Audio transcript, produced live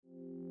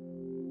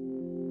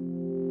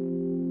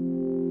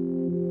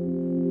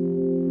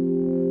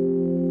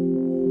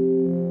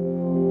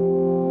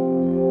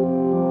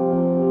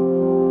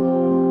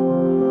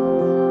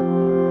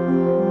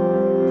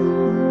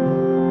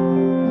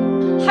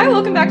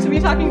to be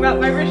talking about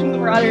my version of the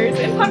Marauders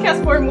in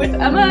podcast form with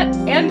Emma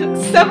and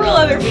several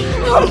other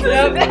people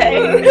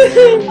today.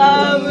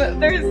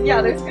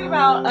 There's good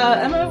about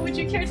Emma. Would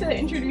you care to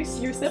introduce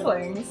your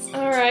siblings?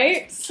 All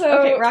right. So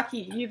okay,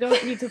 Rocky, you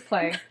don't need to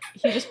play.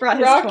 He just brought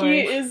his Rocky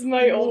toy. is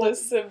my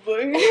oldest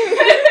sibling.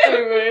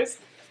 Anyways,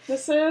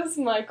 this is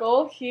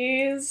Michael.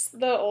 He's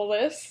the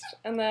oldest,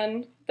 and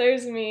then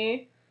there's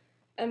me,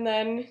 and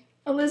then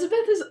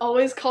Elizabeth has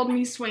always called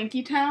me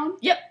Swanky Town.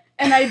 Yep.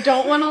 And I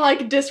don't want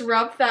to,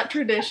 disrupt that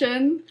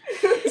tradition.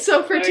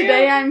 So for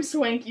today, I'm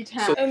Swanky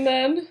Town. And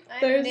then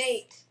there's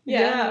Nate.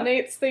 Yeah,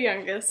 Nate's the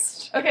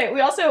youngest. Okay, we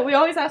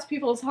always ask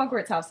people's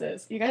Hogwarts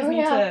houses. You guys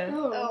need to...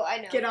 Oh, I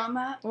know. Get on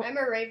that. I'm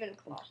a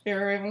Ravenclaw.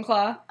 You're a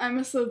Ravenclaw? I'm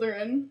a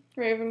Slytherin.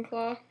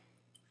 Ravenclaw.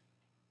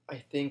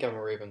 I think I'm a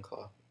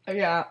Ravenclaw.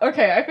 Yeah,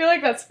 okay, I feel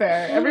like that's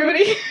fair.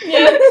 Everybody?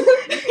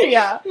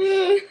 Yeah.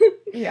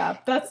 Yeah,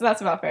 that's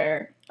about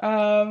fair.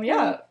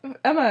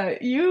 Emma,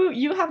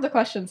 you have the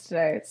questions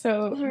today,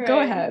 so go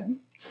ahead.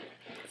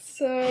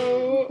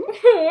 So,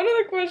 one of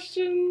the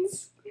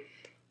questions,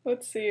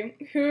 let's see,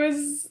 who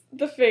is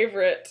the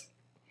favorite?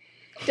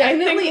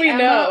 Definitely I think we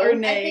Emma know. or I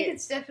Nate. think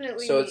it's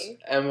definitely So me. it's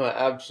Emma,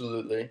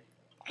 absolutely.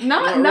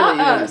 Not really even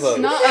us. close.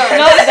 Not us.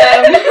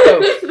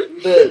 Not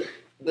them. So,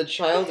 the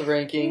child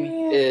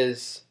ranking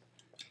is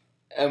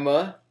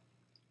Emma,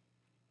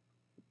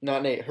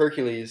 not Nate,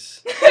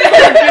 Hercules,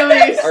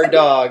 our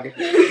dog,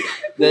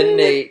 then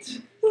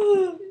Nate,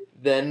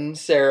 then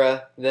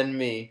Sarah, then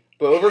me.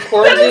 But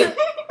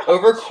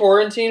over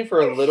quarantine for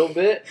a little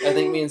bit, I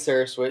think me and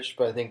Sarah switched,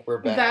 but I think we're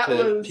back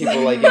to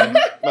people liking,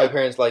 my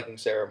parents liking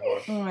Sarah more.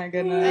 Oh my I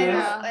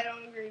goodness.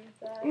 don't agree with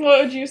that.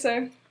 What would you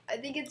say? I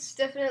think it's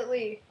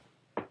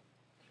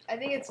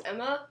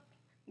Emma,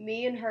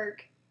 me, and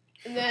Herc,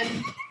 and then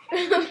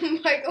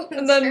Michael and,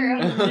 And then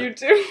Sarah. you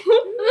two.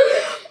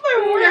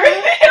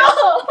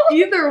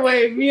 Either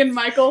way, me and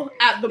Michael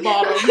at the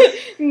bottom.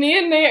 Me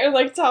and Nate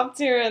are top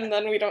tier, and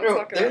then we don't No,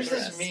 talk about there's the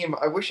this rest. meme.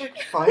 I wish I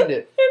could find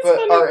it, It's but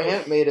funny. our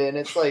aunt made it, and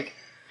it's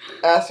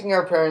asking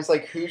our parents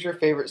who's your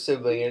favorite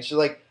sibling, and it's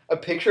just a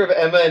picture of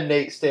Emma and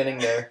Nate standing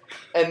there,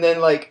 and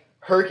then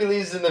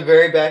Hercules in the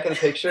very back of the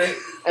picture,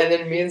 and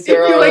then me and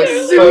Sarah you,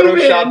 are zoom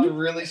photoshopped in.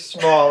 really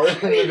small in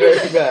the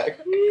very back.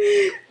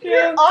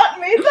 Your aunt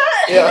made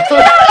that?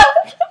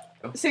 Yeah.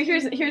 So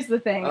here's the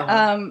thing.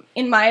 Uh-huh.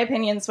 In my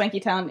opinion, Swanky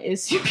Town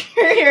is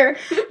superior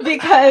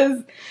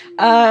because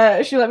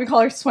she let me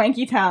call her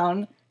Swanky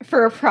Town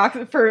for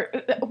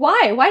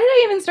why? Why did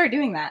I even start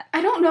doing that?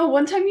 I don't know.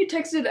 One time you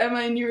texted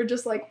Emma and you were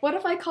just like, what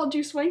if I called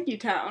you Swanky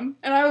Town?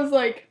 And I was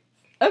like,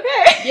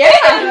 Okay. Yeah.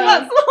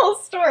 That's the whole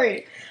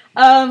story.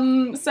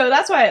 So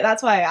that's why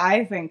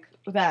I think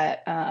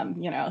that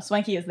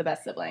Swanky is the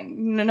best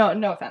sibling.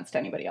 No offense to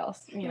anybody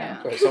else. You know.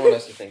 Sorry, someone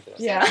has to think this.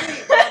 Yeah.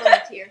 Bottom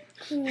tier.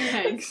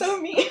 thanks. So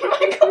mean,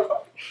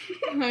 Michael.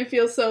 I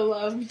feel so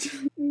loved.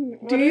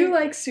 What Do you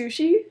like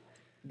sushi?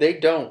 They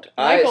don't.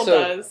 Michael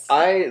does.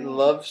 I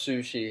love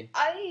sushi.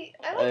 I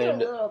like it a And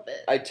little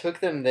bit. I took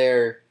them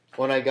there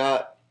when I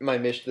got my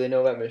mission. Do they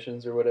know about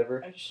missions or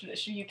whatever?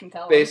 You can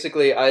tell.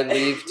 Basically, I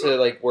leave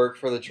to work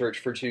for the church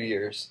for 2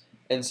 years,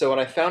 and so when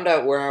I found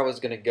out where I was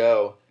gonna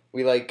go,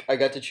 I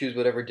got to choose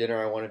whatever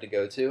dinner I wanted to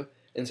go to,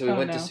 and so we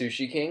went to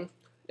Sushi King,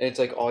 and it's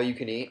all you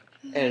can eat,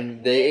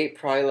 and they ate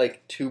probably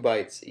 2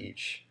 bites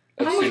each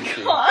of Oh my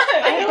sushi. god.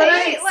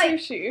 I I ate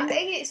sushi.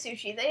 ate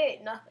sushi. They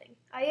ate nothing.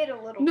 I ate a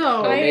little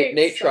No. No, I Nate, ate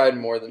Nate some. tried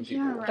more than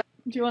people. Yeah, right.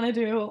 Do you want to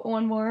do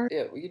one more?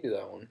 Yeah, we could do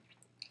that one.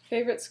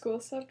 Favorite school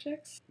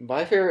subjects?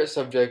 My favorite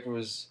subject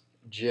was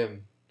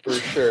gym, for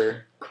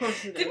sure. Of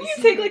course it Didn't is.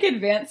 you take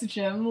advanced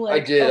gym? I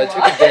did. a I took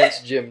lot?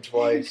 advanced gym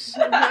twice.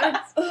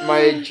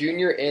 My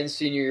junior and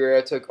senior year,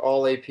 I took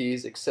all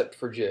APs except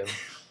for gym.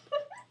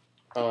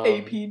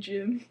 AP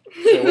gym.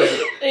 It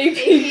wasn't-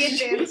 AP.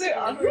 advanced. Is it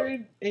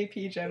awkward?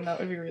 AP gym, that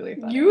would be really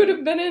fun. You would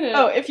have been in it.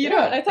 Oh, if you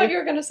don't, I thought you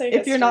were gonna say.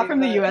 if you're not history, from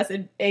the but- U.S.,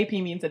 AP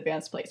means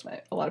advanced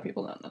placement. A lot of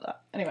people don't know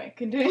that. Anyway,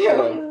 continue.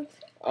 Yeah.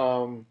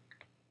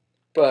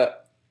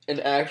 But in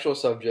actual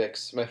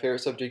subjects, my favorite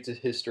subject is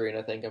history, and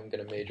I think I'm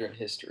gonna major in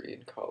history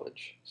in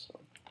college. So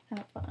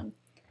Have fun.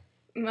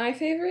 My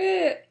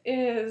favorite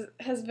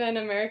has been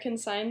American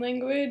Sign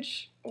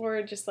Language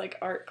or just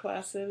art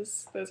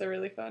classes. Those are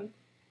really fun.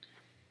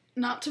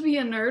 Not to be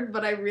a nerd,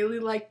 but I really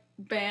like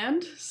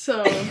band,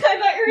 so I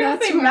thought you were gonna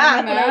That's say where math,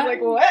 I'm and I was at.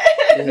 like,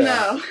 what? Yeah.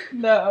 no.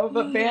 No,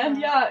 but band,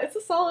 yeah, it's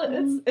a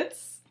solid.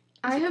 It's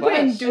I have class.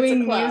 been It's a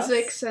doing class.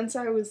 music since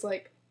I was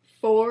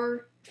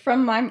 4.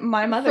 from my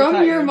mother. From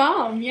taught your you.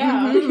 mom,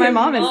 yeah. Mhm, my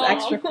mom is Mom.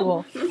 extra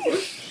cool.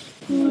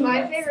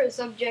 My favorite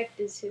subject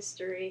is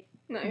history.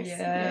 Nice.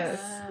 Yes.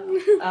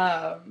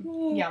 Yeah.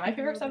 Yeah, my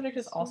favorite subject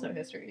is also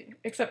history.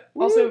 Except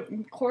also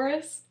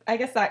chorus. I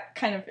guess that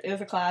kind of is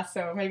a class,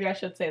 so maybe I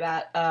should say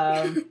that.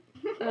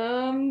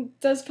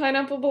 Does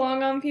pineapple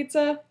belong on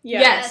pizza?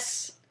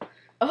 Yes.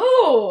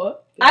 Oh,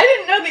 I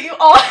didn't know that you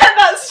all had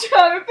that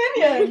strong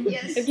opinion.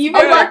 Yes.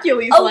 Even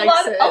Hercules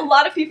likes it. A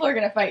lot of people are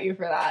gonna fight you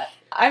for that.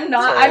 I'm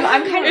not.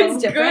 I'm kind of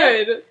It's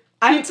indifferent. good.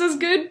 I'm- Pizza's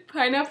good.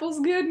 Pineapple's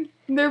good.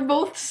 They're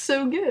both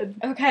so good.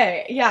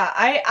 Okay, yeah,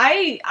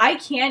 I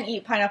can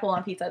eat pineapple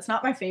on pizza. It's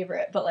not my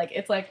favorite, but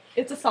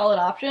it's a solid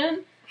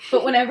option.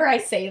 But whenever I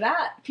say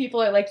that,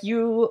 people are like,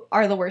 "You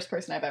are the worst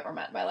person I've ever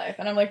met in my life,"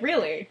 and I'm like,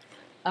 "Really?"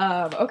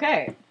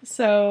 Okay,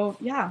 so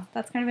yeah,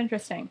 that's kind of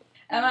interesting.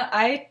 Emma,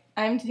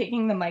 I'm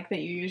taking the mic that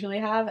you usually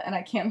have, and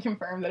I can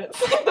confirm that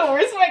it's like the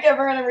worst mic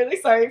ever, and I'm really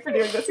sorry for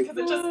doing this because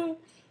it just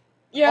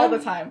all the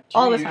time, Do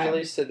you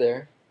usually sit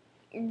there?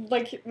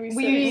 Like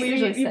we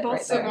usually sit both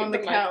right sit there. on the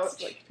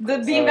couch. The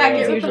beanbag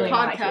is With the usually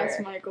not podcast,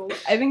 here. Michael.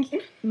 I think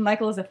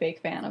Michael is a fake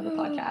fan of the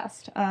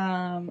podcast.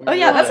 Oh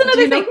Yeah, that's Do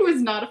another you know thing. who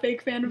is not a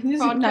fake fan of the Who's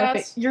not a podcast?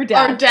 fake? Your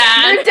dad. Our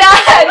dad. Your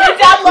dad. Your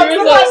dad loves He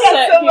the was podcast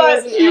upset so he much.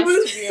 wasn't He asked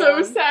was to be so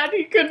on. sad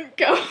he couldn't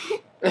go.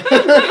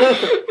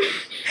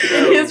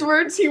 In his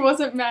words, he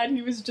wasn't mad,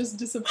 he was just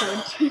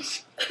disappointed.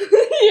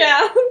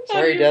 Yeah.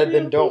 Sorry, Dad,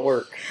 then don't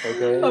work,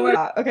 okay? Oh my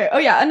god. Okay. Oh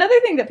yeah. Another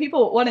thing that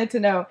people wanted to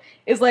know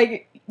is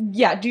like,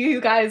 yeah, do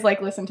you guys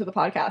like listen to the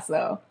podcast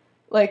though?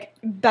 Like,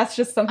 that's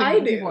just something I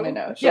that do. people want to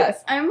know. So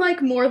Yes. I'm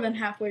like more than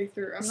halfway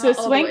through. I'm So not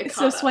all the way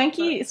caught up,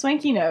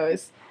 Swanky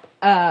knows,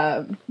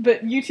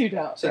 but you two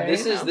don't. So right?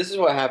 this is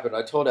what happened.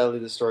 I told Ellie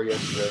this story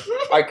yesterday.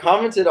 I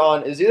commented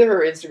on, is either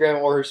her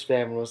Instagram or her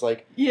spam, and was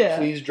like, Yeah.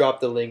 please drop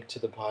the link to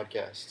the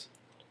podcast.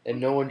 And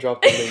no one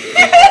dropped the link to the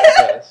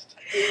podcast.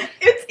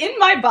 It's in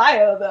my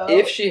bio though.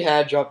 If she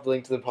had dropped the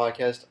link to the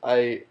podcast,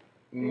 I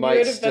might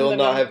would have still been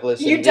not the- have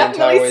listened you the entire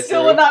definitely way still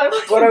through. would not have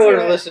listened But I to would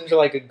have it. listened to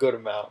like a good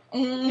amount.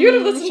 You would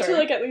have listened Sure. to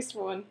like at least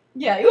one.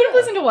 Yeah, you would have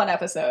listened to one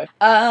episode.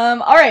 All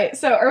right.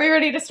 So, are we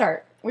ready to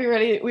start? We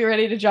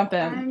ready to jump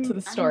in to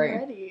the story? I'm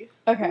ready.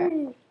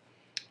 Okay.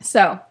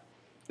 So,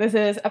 this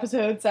is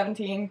episode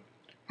 17.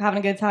 We're having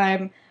a good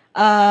time.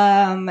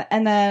 And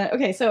then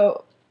okay,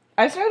 so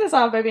I started this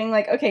off by being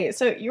like, okay,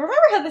 so you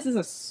remember how this is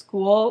a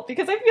school?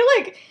 Because I feel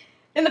like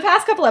in the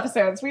past couple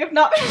episodes, we have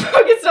not been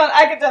focused on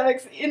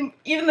academics in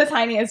even the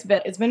tiniest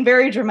bit. It's been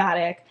very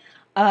dramatic.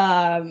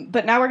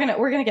 But now we're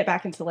gonna get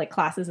back into like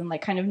classes and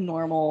like kind of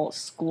normal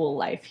school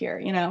life here,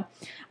 you know.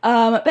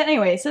 But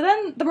anyway, so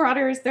then the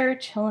Marauders, they're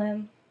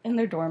chilling in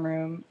their dorm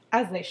room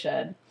as they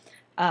should.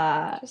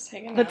 Just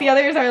hanging But out. the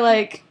others are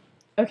like,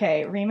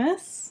 okay,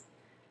 Remus,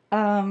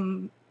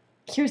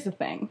 here's the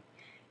thing.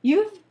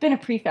 You've been a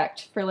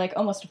prefect for like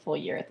almost a full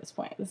year at this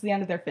point. This is the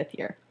end of their 5th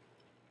year.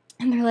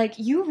 And they're like,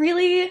 you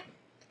really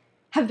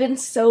have been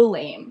so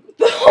lame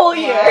the whole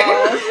year.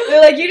 Wow.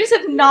 They're like, you just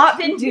have not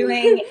been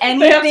doing anything.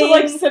 They have to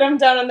like sit him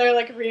down and they're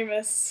like,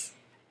 Remus,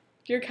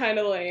 you're kind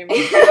of lame.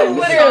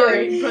 Literally.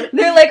 Sorry, but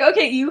They're like,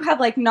 okay, you have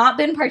like not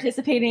been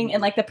participating in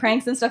like the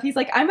pranks and stuff. He's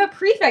like, I'm a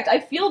prefect. I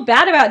feel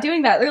bad about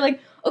doing that. They're like,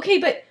 okay,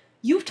 but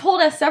you've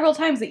told us several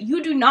times that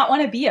you do not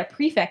want to be a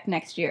prefect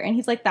next year. And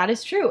he's like, that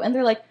is true. And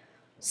they're like,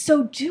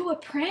 so do a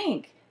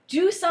prank.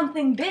 Do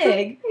something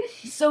big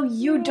so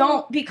you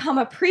don't become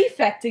a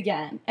prefect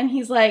again. And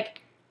he's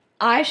like,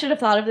 I should have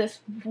thought of this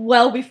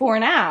well before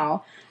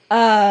now.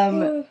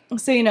 So,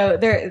 you know,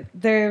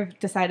 they're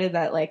decided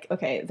that like,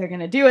 okay, they're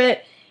going to do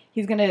it.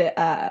 He's going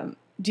to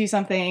do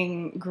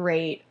something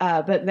great.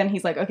 But then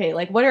he's like, okay,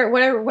 like what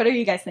are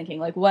you guys thinking?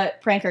 Like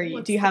what prank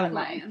do you have in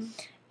mind?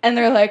 And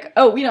they're like,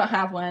 oh, we don't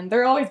have one.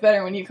 They're always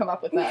better when you come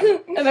up with them.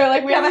 And they're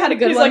like, we haven't had a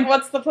good He's one. like,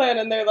 what's the plan?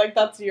 And they're like,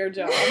 that's your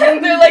job.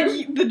 And they're like,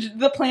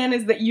 the plan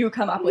is that you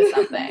come up with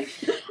something.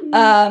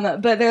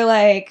 But they're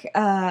like,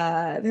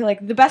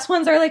 the best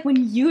ones are like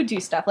when you do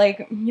stuff.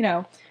 Like, you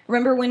know,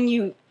 remember when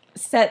you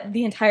set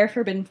the entire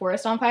Forbidden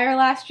Forest on fire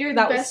last year?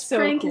 That the was best so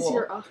prank cool. is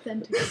your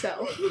authentic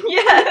self.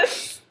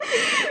 Yes.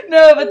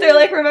 No, but they're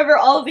like, remember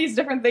all of these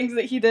different things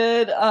that he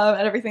did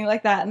and everything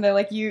like that. And they're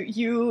like,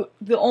 you,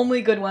 the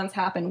only good ones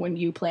happen when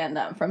you plan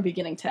them from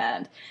beginning to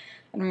end.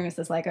 And Remus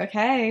is like,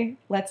 okay,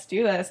 let's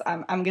do this.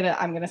 I'm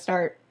gonna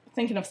start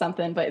thinking of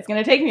something, but it's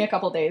gonna take me a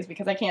couple days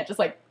because I can't just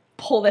like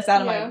pull this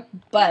out of my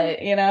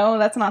butt. You know,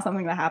 that's not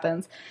something that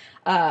happens.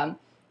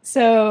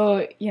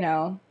 So you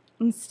know,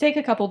 let's take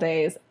a couple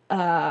days.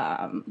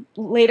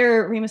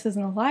 Later, Remus is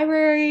in the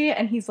library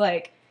and he's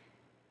like.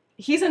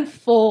 He's in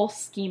full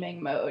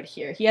scheming mode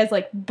here. He has,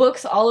 like,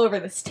 books all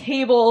over this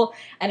table,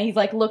 and he's,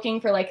 like,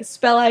 looking for, like,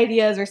 spell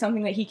ideas or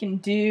something that he can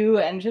do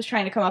and just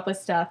trying to come up with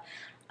stuff.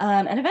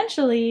 And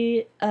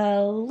eventually,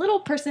 a little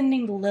person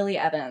named Lily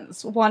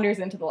Evans wanders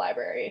into the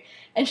library,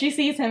 and she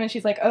sees him, and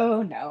she's like,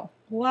 oh, no.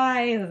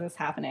 Why is this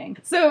happening?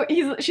 So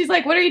she's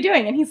like, what are you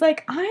doing? And he's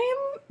like, I'm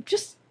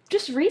just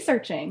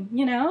researching,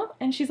 you know?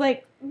 And she's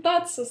like,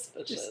 That's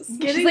suspicious.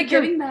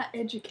 Getting that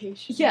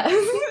education. yeah.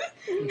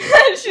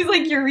 She's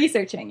like, you're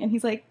researching. And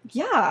he's like,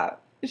 yeah.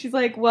 She's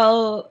like,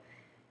 well,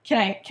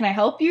 can I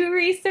help you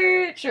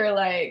research? Or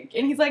like,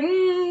 and he's like,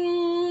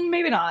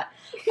 maybe not.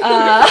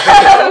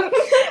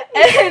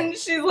 And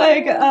she's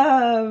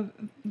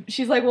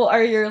like, well,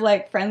 are your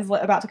like friends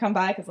about to come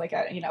by? Cause like,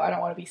 I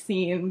don't want to be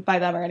seen by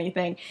them or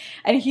anything.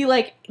 And he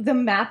like, the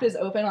map is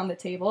open on the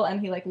table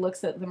and he like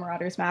looks at the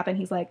Marauders map and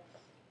he's like,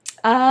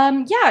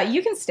 Yeah,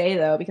 you can stay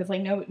though, because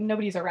like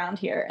nobody's around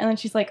here. And then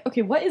she's like,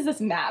 okay, what is this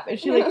map? And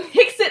she like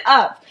picks it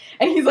up,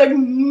 and he's like,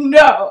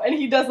 no. And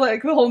he does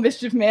like the whole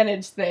mischief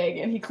managed thing,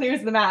 and he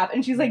clears the map,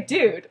 and she's like,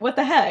 dude, what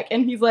the heck?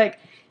 And he's like,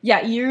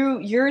 yeah,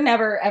 you're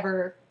never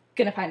ever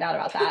gonna find out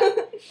about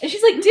that. And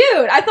she's like,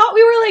 dude, I thought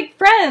we were like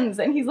friends.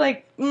 And he's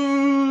like,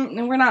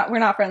 no, we're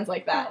not friends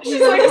like that. She's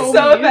like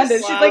so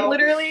offended. Wow. She's like,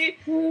 literally,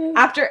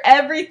 after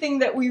everything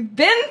that we've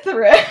been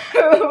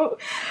through.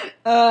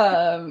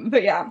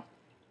 But yeah.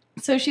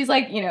 So she's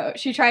like, you know,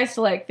 she tries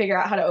to like figure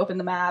out how to open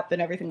the map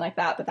and everything like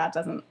that, but that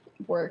doesn't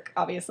work,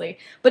 obviously.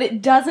 But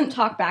it doesn't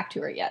talk back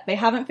to her yet. They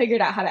haven't figured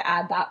out how to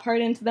add that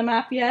part into the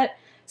map yet.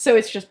 So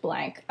it's just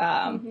blank.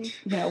 You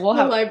know, we'll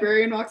have The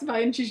librarian walks by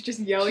and she's just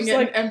yelling She's at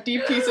like- an empty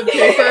piece of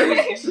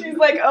paper. she's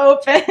like,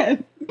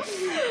 open.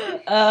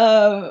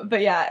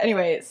 But yeah,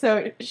 anyway,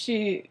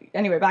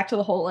 back to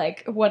the whole,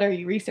 like, what are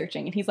you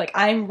researching? And he's like,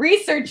 I'm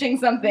researching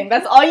something.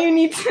 That's all you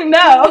need to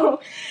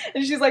know.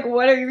 And she's like,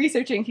 what are you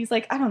researching? He's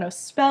like, I don't know,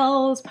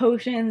 spells,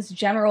 potions,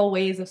 general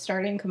ways of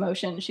starting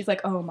commotion. She's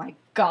like, oh my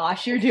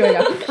gosh, you're doing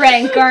a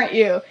prank, aren't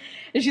you?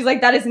 And she's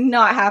like, that is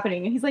not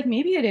happening. And he's like,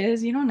 maybe it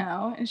is, you don't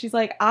know. And she's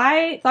like,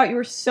 I thought you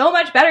were so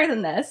much better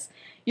than this.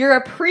 You're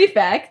a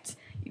prefect.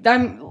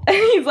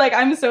 He's like,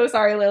 I'm so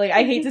sorry, Lily.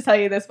 I hate to tell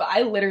you this, but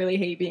I literally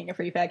hate being a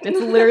prefect. It's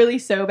literally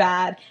so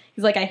bad.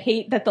 He's like, I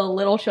hate that the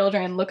little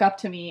children look up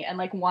to me and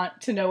like want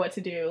to know what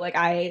to do. Like,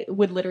 I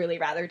would literally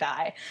rather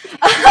die.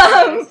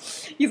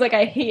 He's like,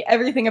 I hate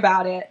everything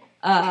about it.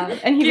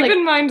 And he's Keep like,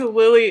 in mind,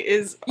 Lily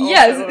is also a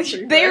yes,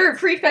 prefect. they're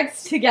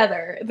prefects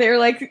together. They're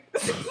like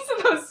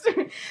supposed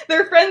to.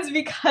 They're friends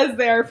because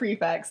they are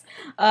prefects.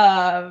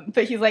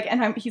 But he's like,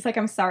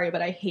 I'm sorry,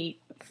 but I hate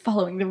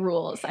following the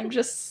rules. I'm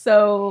just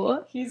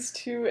so. He's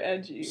too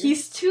edgy.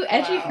 He's too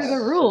edgy Wow. for the Such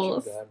a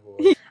rules. bad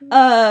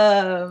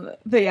boy.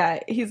 But yeah,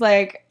 he's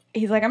like,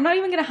 I'm not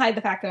even gonna hide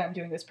the fact that I'm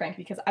doing this prank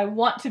because I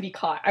want to be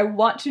caught. I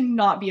want to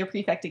not be a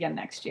prefect again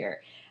next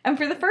year. And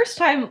for the first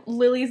time,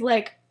 Lily's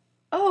like,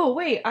 oh,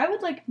 wait, I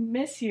would, like,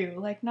 miss you,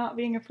 like, not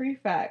being a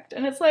prefect.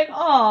 And it's like,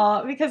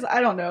 aw, because, I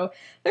don't know,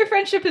 their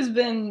friendship has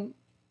been...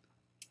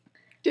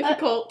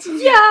 Difficult.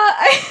 yeah,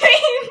 I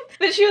mean,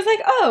 but she was like,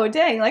 oh,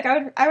 dang, like,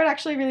 I would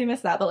actually really miss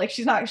that, but, like,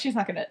 she's not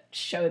gonna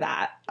show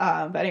that.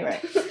 But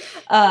anyway,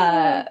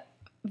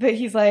 but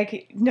he's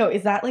like, no,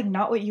 is that, like,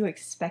 not what you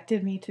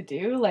expected me to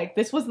do? Like,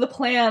 this was the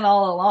plan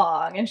all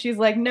along. And she's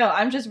like, no,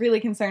 I'm just really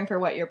concerned for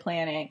what you're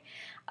planning.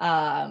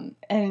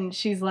 And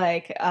she's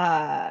like,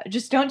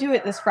 just don't do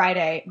it this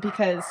Friday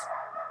because...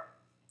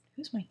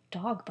 Who's my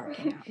dog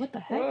barking at? What the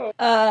heck? Whoa.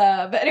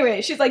 But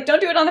anyway, she's like,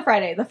 don't do it on the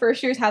Friday. The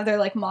first years have their,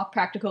 like, mock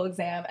practical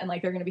exam, and,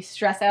 like, they're gonna be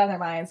stressed out of their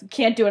minds.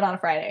 Can't do it on a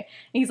Friday.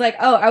 And he's like,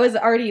 oh, I was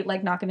already,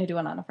 like, not gonna do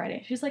it on a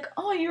Friday. She's like,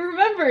 oh, you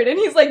remembered. And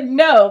he's like,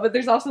 no, but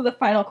there's also the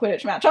final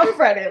Quidditch match on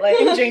Friday. Like,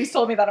 and James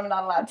told me that I'm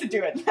not allowed to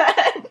do it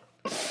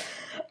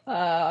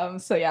then.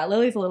 So yeah,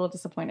 Lily's a little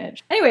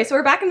disappointed. Anyway, so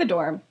we're back in the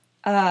dorm.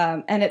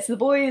 And it's the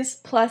boys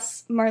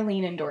plus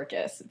Marlene and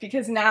Dorcas,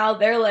 because now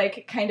they're,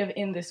 like, kind of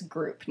in this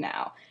group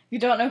now. If you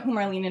don't know who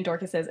Marlene and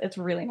Dorcas is, it's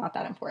really not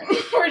that important.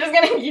 We're just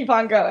gonna keep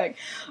on going.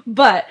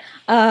 But,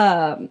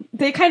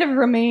 they kind of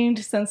remained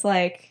since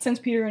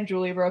Peter and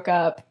Julie broke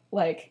up,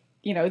 like,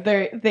 you know,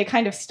 they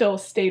kind of still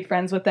stayed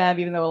friends with them,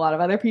 even though a lot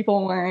of other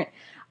people weren't.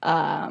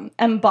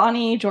 And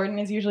Bonnie Jordan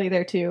is usually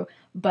there too,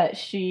 but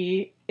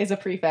she is a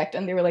prefect,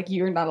 and they were like,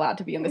 you're not allowed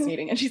to be in this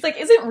meeting. And she's like,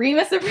 isn't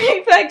Remus a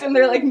prefect? And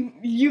they're like,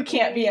 you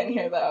can't be in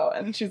here, though.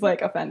 And she's,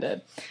 like,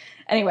 offended.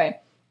 Anyway,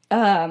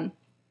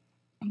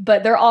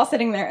 but they're all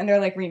sitting there, and they're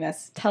like,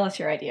 Remus, tell us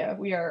your idea.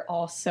 We are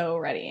all so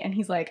ready. And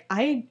he's like,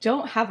 I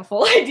don't have a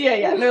full idea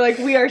yet. And they're like,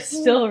 we are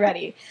still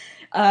ready.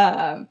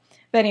 But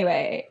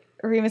anyway,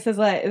 Remus is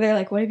like, they're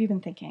like, what have you been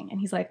thinking? And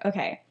he's like,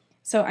 okay,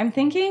 so I'm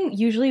thinking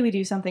usually we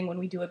do something when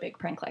we do a big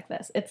prank like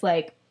this. It's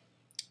like,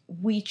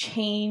 we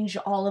change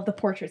all of the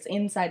portraits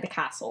inside the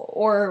castle,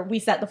 or we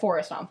set the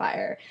forest on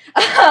fire,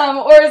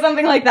 or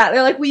something like that.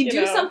 They're like, we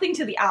do something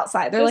to the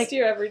outside. They're just like,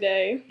 your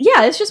everyday.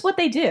 yeah, it's just what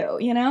they do,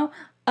 you know?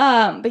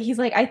 But he's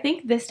like, I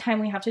think this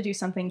time we have to do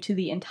something to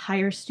the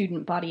entire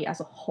student body as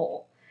a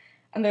whole.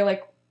 And they're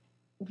like,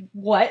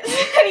 what?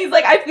 And he's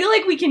like, I feel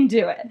like we can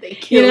do it. They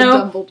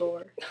killed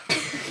Dumbledore.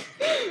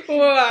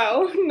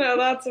 Wow, no,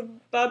 that's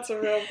a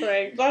real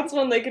prank. That's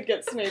when they could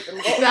get Snape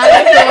involved.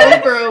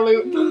 That's for a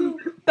loop.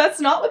 That's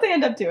not what they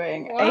end up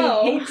doing.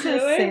 Wow, I hate to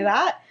really? say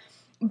that.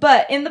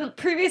 But in the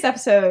previous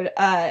episode,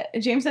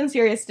 James and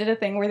Sirius did a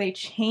thing where they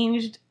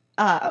changed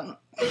the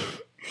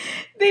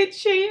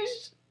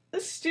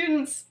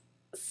students'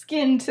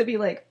 skin to be,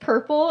 like,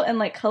 purple and,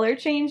 like, color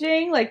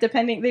changing. Like,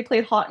 depending, they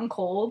played hot and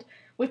cold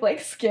with, like,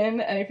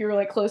 skin, and if you were,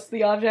 like, close to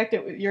the object,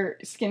 your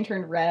skin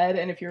turned red,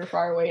 and if you were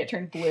far away, it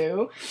turned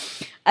blue.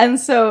 And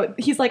so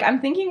he's like, I'm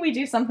thinking we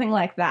do something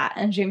like that.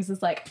 And James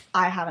is like,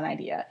 I have an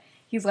idea.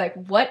 He's like,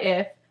 what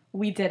if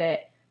we did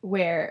it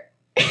where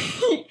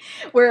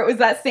where it was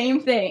that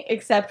same thing,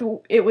 except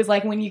it was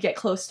like when you get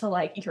close to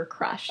like your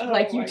crush, Oh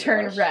like you my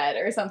turn gosh. red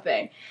or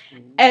something.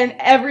 And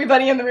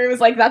everybody in the room was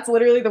like, that's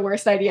literally the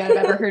worst idea I've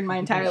ever heard in my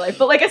entire life.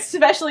 But like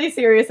especially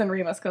Sirius and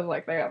Remus, because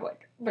like they're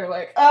like,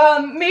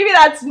 maybe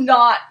that's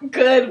not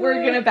good.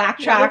 We're gonna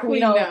backtrack. We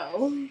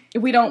know.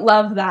 We don't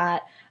love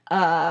that.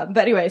 But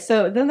anyway,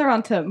 so then they're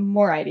on to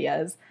more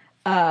ideas.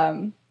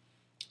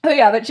 Oh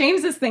yeah, but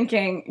James is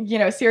thinking,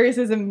 Sirius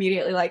is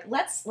immediately like,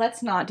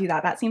 let's not do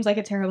that. That seems like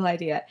a terrible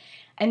idea.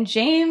 And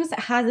James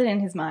has it in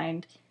his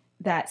mind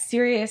that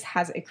Sirius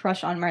has a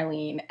crush on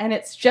Marlene, and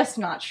it's just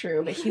not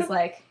true. But he's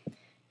like,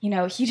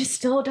 he just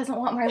still doesn't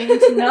want Marlene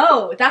to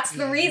know. That's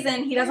the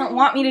reason he doesn't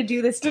want me to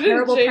do this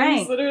terrible James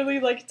prank.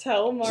 Literally like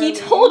tell Marlene? He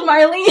told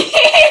Marlene.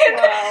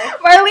 Wow.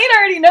 Marlene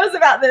already knows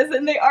about this,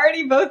 and they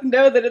already both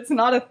know that it's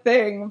not a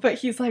thing. But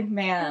he's like,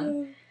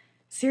 man,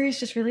 Sirius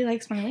just really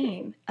likes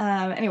Marlene.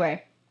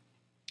 Anyway.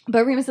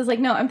 But Remus is like,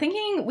 no, I'm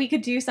thinking we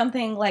could do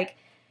something like,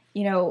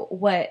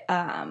 what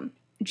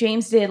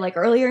James did like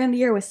earlier in the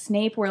year with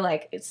Snape, where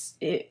like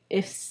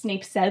if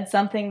Snape said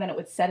something, then it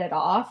would set it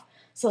off.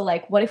 So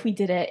like, what if we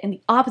did it in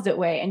the opposite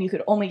way, and you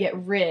could only get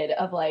rid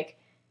of like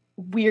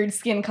weird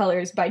skin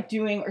colors by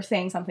doing or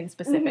saying something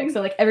specific. Mm-hmm.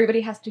 So like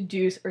everybody has to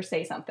do or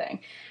say something.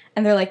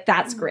 And they're like,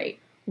 that's great.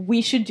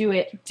 We should do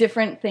it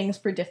different things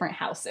for different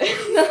houses.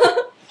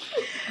 Oh,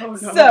 no.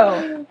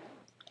 So,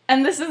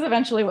 and this is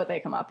eventually what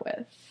they come up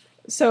with.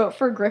 So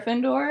for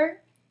Gryffindor,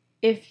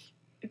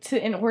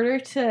 in order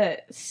to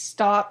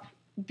stop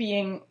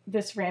being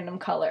this random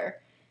color,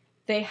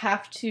 they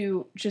have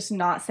to just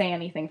not say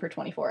anything for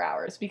 24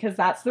 hours, because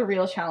that's the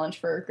real challenge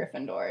for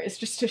Gryffindor, is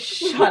just to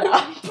shut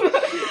up.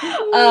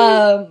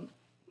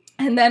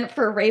 And then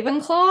for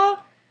Ravenclaw,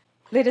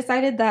 they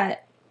decided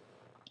that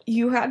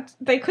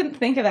they couldn't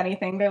think of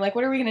anything. They're like,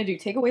 what are we going to do?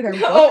 Take away their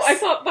books? Oh, I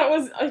thought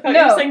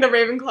you were saying the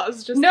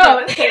Ravenclaws just...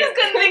 No, they just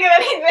couldn't think of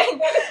anything.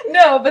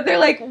 No, but they're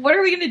like, what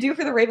are we going to do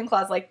for the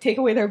Ravenclaws? Like, take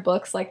away their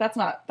books? Like, that's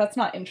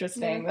not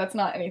interesting. That's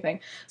not anything.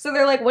 So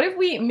they're like, what if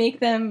we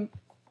make them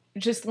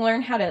just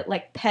learn how to,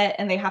 like, pet,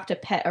 and they have to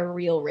pet a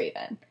real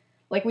raven?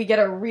 Like, we get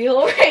a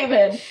real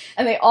raven,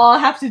 and they all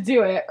have to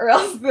do it, or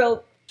else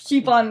they'll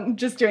keep on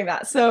just doing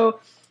that. So...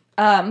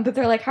 but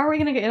they're like, how are we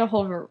going to get a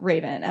hold of a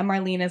raven? And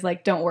Marlene is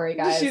like, don't worry,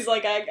 guys. She's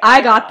like, I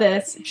got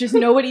this. Just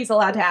nobody's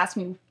allowed to ask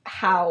me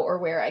how or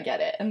where I get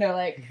it. And they're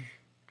like,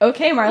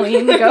 okay,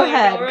 Marlene, go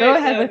ahead. Go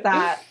ahead with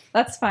that.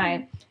 That's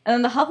fine. And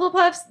then the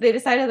Hufflepuffs, they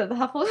decided that the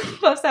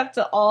Hufflepuffs have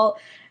to all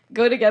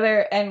go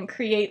together and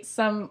create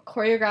some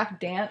choreographed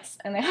dance,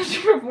 and they have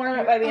to perform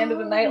it by the end of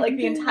the night, like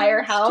the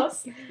entire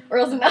house, or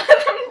else none of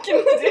them can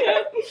do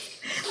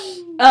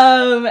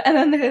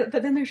it.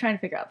 But then they're trying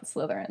to figure out the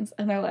Slytherins,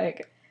 and they're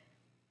like,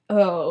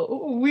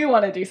 oh, we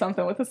want to do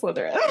something with the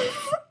Slytherins.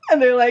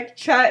 And they're like,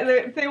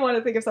 they want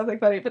to think of something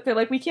funny, but they're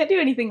like, we can't do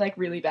anything like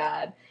really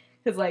bad,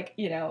 because like,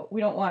 we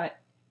don't want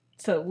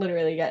to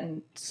literally get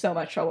in so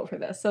much trouble for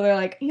this. So they're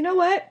like, you know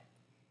what?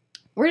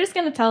 We're just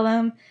going to tell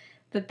them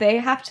that they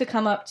have to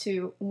come up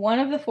to one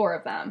of the four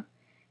of them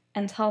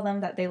and tell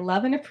them that they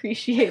love and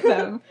appreciate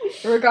them,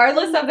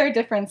 regardless of their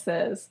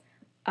differences.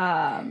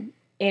 And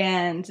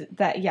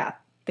that, yeah,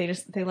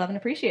 they love and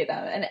appreciate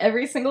them. And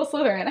every single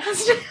Slytherin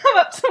has to come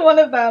up to one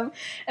of them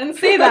and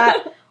say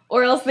that,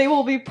 or else they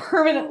will be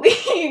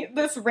permanently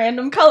this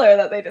random color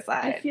that they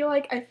decide. I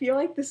feel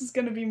like this is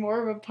gonna be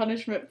more of a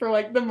punishment for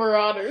like the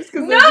Marauders,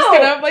 because No! they're just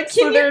gonna have like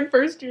Slytherin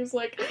first years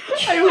like,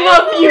 I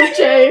love you,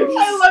 James.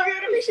 I love you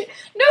and appreciate.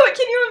 No, but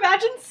can you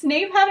imagine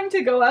Snape having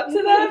to go up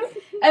to them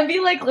and be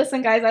like,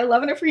 "Listen, guys, I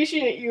love and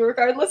appreciate you,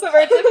 regardless of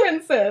our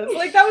differences."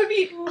 Like, that would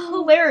be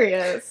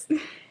hilarious.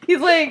 He's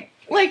like,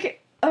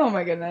 oh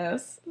my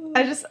goodness.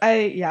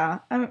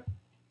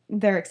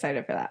 They're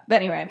excited for that. But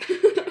anyway,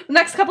 the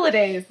next couple of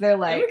days, they're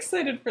like, I'm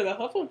excited for the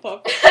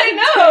Hufflepuff. I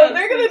know,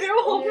 they're gonna do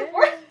a whole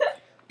performance.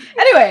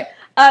 Anyway,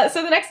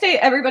 so the next day,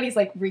 everybody's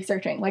like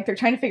researching, like they're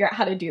trying to figure out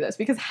how to do this,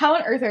 because how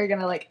on earth are you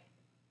gonna like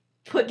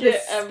put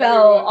this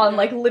spell on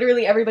like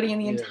literally everybody in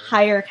the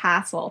entire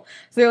castle?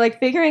 So they're like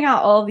figuring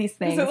out all of these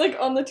things. Is it like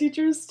on the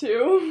teachers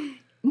too?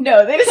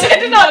 No, they decided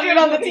to not do it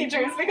on the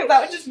teachers, because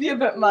that would just be a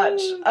bit much,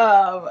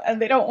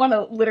 and they don't want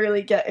to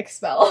literally get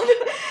expelled.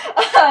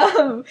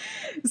 But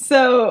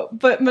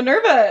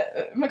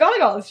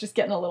McGonagall is just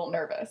getting a little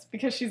nervous,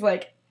 because she's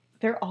like,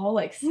 they're all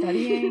like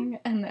studying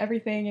and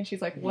everything, and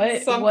she's like, what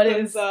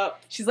is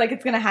up? She's like,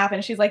 it's gonna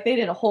happen. She's like, they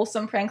did a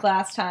wholesome prank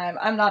last time.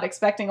 I'm not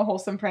expecting a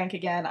wholesome prank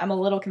again. I'm a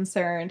little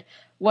concerned.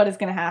 What is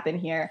gonna happen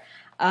here?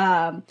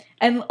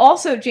 And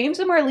also, James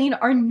and Marlene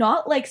are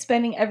not like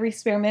spending every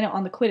spare minute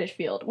on the Quidditch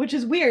field, which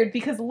is weird,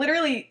 because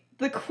literally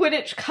the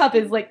Quidditch Cup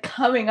is like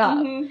coming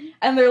up,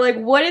 and they're like,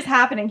 what is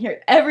happening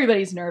here?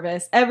 Everybody's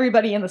nervous.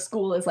 Everybody in the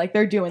school is like,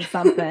 they're doing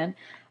something.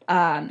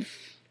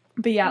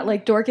 But yeah,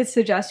 like Dorcas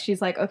suggests,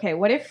 she's like, okay,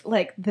 what if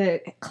like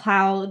the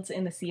clouds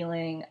in the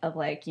ceiling of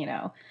like,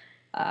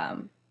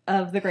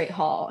 of the Great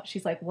Hall,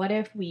 she's like, what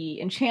if we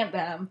enchant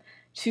them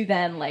to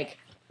then like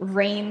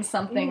rain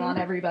something on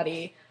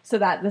everybody, so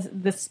that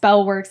the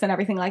spell works and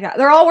everything like that.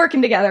 They're all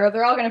working together.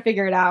 They're all going to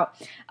figure it out.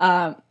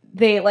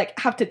 they like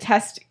have to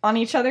test on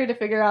each other to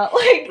figure out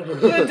like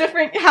the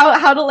different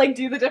how to like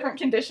do the different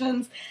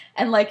conditions,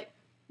 and like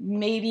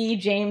maybe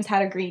James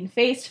had a green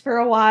face for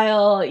a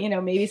while, you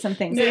know, maybe some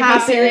things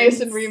happened.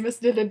 Sirius and Remus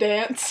did a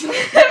dance.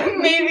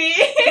 Maybe.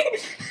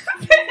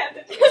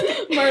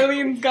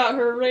 Marlene's got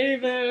her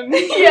raven.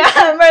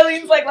 Yeah,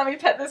 Marlene's like, let me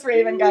pet this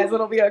raven, guys,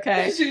 it'll be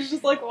okay. She's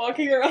just like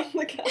walking around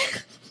the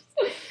couch.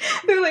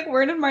 They're like,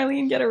 where did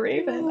Marlene get a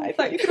raven? I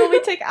thought you could only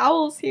take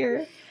owls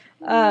here.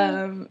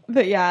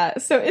 But yeah,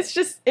 so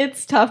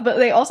it's tough, but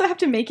they also have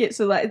to make it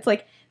so that it's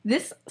like,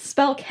 this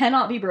spell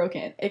cannot be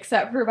broken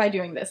except for by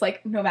doing this.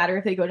 Like, no matter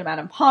if they go to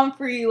Madame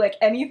Pomfrey, like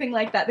anything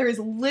like that, there is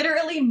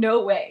literally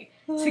no way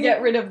to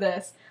get rid of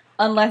this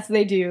unless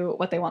they do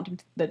what they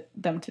want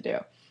them to do.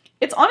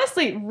 It's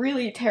honestly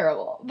really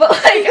terrible, but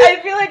like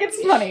I feel like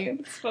it's funny.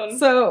 It's fun.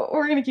 So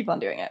we're gonna keep on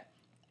doing it.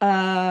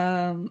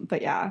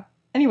 But yeah.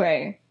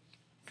 Anyway,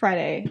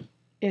 Friday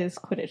is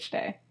Quidditch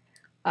Day.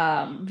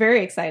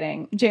 Very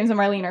exciting. James and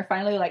Marlene are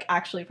finally like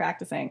actually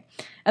practicing,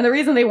 and the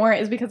reason they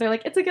weren't is because they're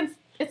like, it's against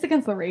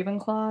the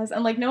Ravenclaws,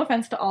 and like, no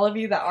offense to all of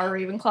you that are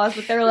Ravenclaws,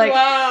 but they're like,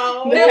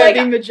 wow, the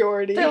heavy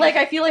majority. They're like,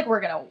 I feel like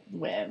we're gonna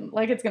win.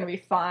 Like, it's gonna be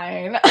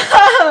fine.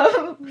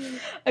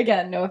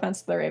 Again, no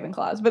offense to the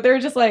Ravenclaws, but they're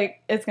just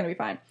like, it's gonna be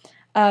fine.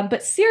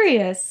 But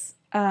Sirius,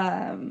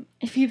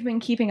 if you've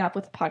been keeping up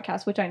with the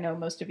podcast, which I know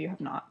most of you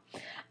have not,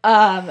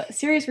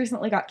 Sirius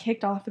recently got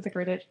kicked off of the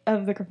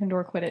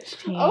Gryffindor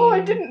Quidditch team. Oh, I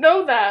didn't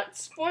know that.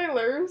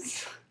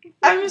 Spoilers.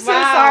 I'm so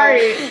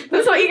sorry.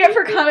 That's what you get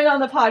for coming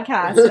on the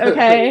podcast,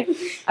 okay?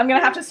 I'm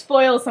gonna have to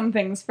spoil some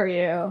things for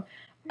you.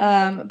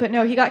 But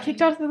no, he got kicked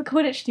off of the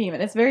Quidditch team,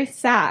 and it's very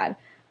sad.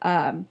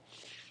 And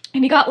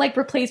he got like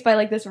replaced by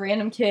like this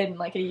random kid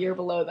like a year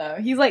below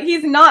them.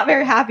 He's not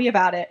very happy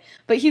about it,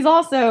 but he's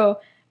also,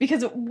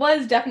 because it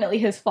was definitely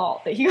his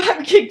fault that he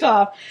got kicked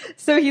off,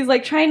 so he's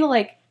like trying to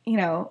like, you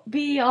know,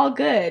 be all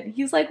good.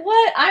 He's like,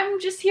 what?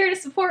 I'm just here to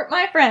support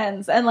my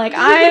friends. And, like,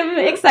 I'm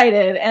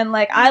excited. And,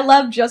 like, I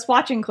love just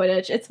watching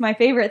Quidditch. It's my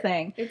favorite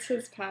thing. It's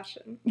his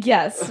passion.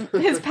 Yes.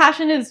 His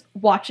passion is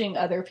watching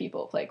other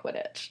people play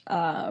Quidditch.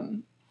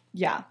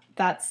 Yeah,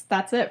 that's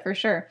it for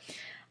sure.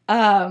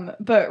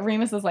 But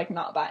Remus is, like,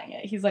 not buying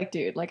it. He's like,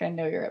 dude, like, I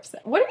know you're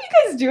upset. What are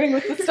you guys doing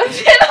with the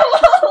stuffed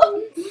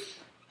animals?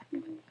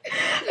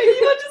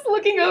 You know, just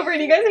looking over and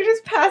you guys are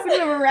just passing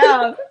them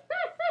around.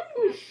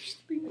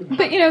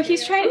 But, you know,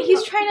 he's trying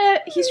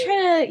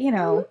to, you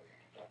know,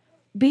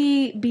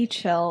 be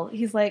chill.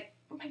 He's like,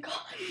 oh my god.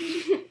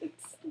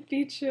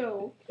 Be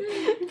chill.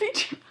 Be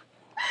chill.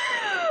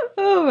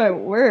 Oh my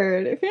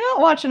word. If you're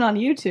not watching on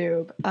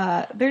YouTube,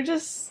 they're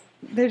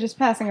just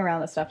passing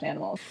around the stuffed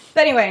animals.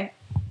 But anyway,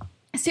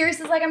 Sirius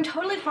is like, I'm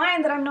totally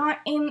fine that I'm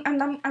not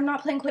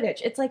playing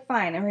Quidditch. It's like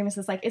fine. And Remus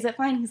is like, is it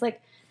fine? He's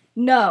like,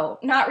 no,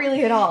 not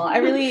really at all. I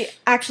really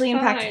actually in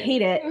fact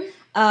hate it.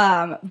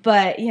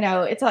 But you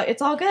know, it's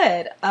all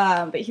good.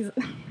 But he's,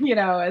 you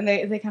know, and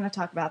they kind of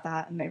talk about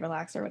that and they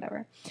relax or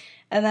whatever.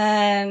 And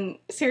then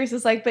Sirius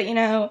is like, but you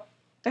know,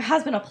 there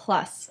has been a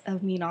plus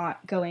of me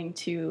not going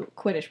to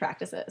Quidditch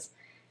practices.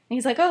 And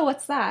he's like, oh,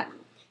 what's that?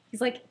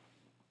 He's like,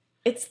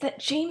 it's that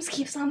James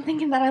keeps on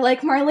thinking that I like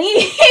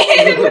Marlene.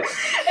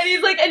 And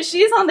he's like, and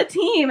she's on the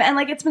team. And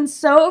like, it's been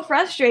so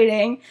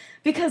frustrating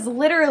because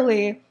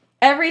literally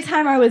every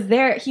time I was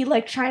there, he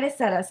like tried to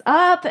set us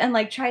up and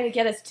like try to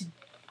get us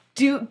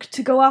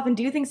to go off and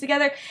do things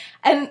together.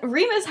 And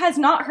Remus has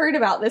not heard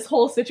about this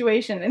whole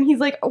situation. And he's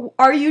like,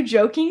 are you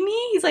joking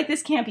me? He's like,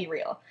 this can't be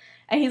real.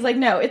 And he's like,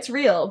 no, it's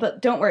real,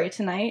 but don't worry,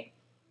 tonight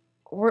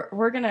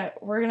we're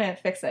gonna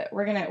fix it.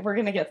 We're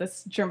gonna get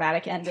this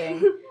dramatic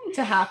ending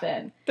to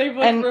happen. They've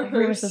like and rehearsed,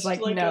 Remus is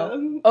like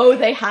no. Oh,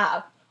 they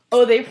have.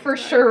 Oh, they for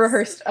sure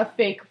rehearsed a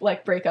fake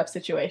like breakup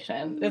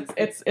situation.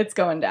 It's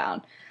going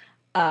down.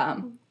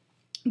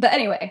 But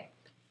anyway,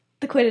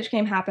 the Quidditch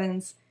game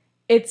happens.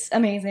 It's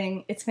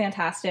amazing. It's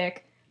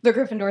fantastic. The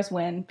Gryffindors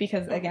win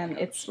because, again,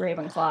 it's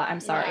Ravenclaw. I'm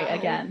sorry,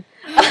 again.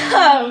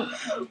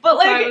 But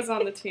like, if I was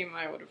on the team,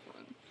 I would have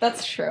won.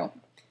 That's true.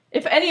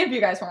 If any of you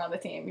guys were on the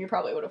team, you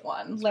probably would have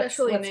won.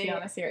 Especially let's Nate. be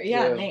honest here.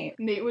 Yeah, Nate.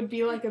 Nate would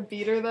be like a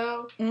beater,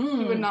 though. He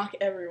would knock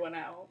everyone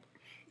out.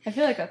 I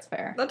feel like that's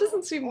fair. That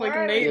doesn't seem like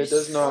Nate. Yeah, it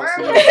does not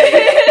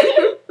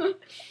seem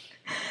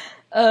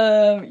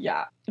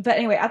Yeah. But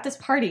anyway, at this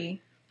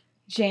party,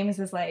 James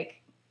is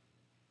like,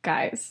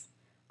 guys,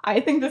 I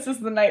think this is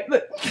the night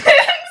that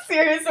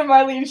Sirius and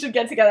Marlene should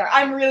get together.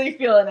 I'm really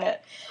feeling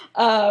it.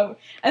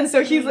 And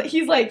so he's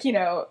like, you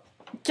know,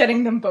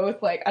 getting them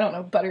both like, I don't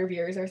know,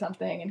 butterbeers or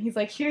something. And he's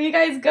like, here you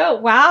guys go.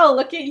 Wow,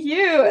 look at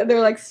you. And they're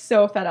like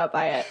so fed up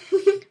by it.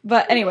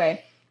 But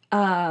anyway,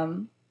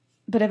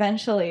 but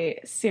eventually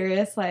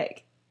Sirius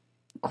like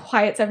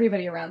quiets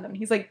everybody around them.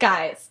 He's like,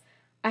 guys,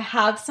 I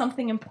have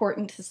something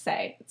important to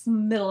say. It's the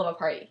middle of a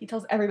party. He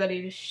tells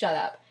everybody to shut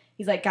up.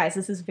 He's like, guys,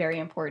 this is very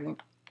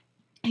important.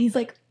 And he's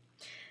like,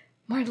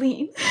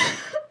 Marlene,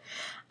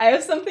 I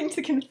have something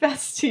to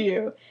confess to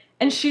you.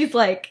 And she's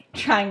like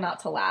trying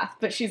not to laugh,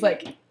 but she's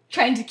like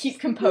trying to keep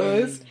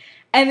composed.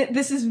 And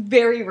this is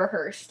very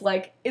rehearsed.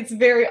 Like, it's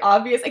very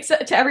obvious,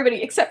 except to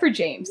everybody, except for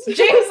James. James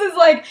is,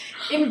 like,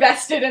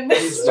 invested in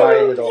this He's story.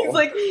 buying it all.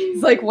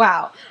 He's like,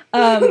 wow.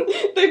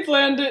 They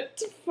planned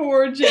it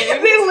for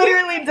James. They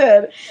literally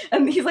did.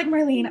 And he's like,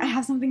 Marlene, I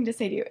have something to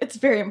say to you. It's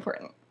very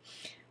important.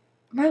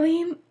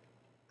 Marlene,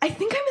 I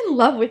think I'm in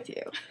love with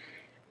you.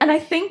 And I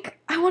think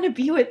I want to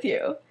be with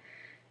you.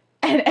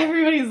 And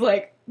everybody's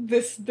like,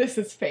 this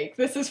is fake.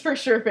 This is for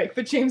sure fake.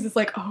 But James is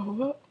like,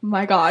 oh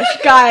my gosh,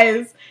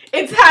 guys,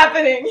 it's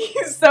happening.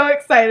 He's so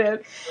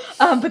excited.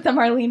 But then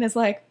Marlene is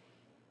like,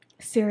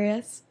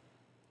 Sirius,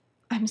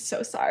 I'm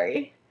so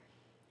sorry.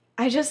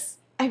 I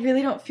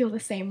really don't feel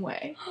the same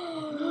way.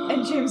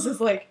 And James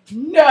is like,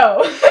 no,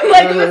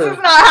 like, this is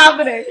not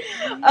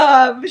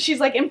happening.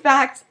 She's like, in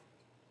fact,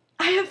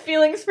 I have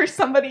feelings for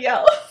somebody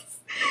else.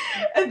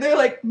 And they're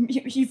like,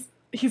 he's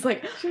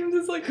like, James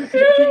is like,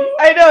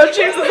 I know,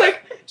 James is like,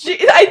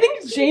 I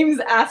think James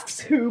asks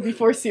who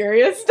before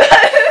Sirius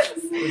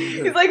does.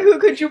 He's like, who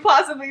could you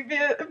possibly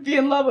be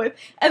in love with?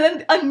 And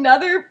then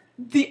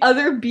the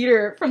other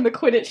beater from the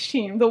Quidditch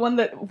team, the one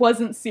that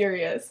wasn't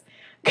Sirius,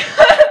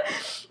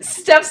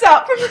 steps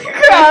out from the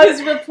crowd.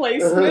 His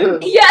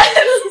replacement.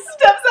 Yes,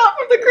 steps out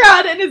from the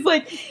crowd and is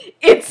like,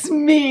 it's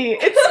me.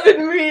 It's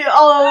been me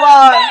all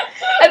along.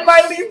 And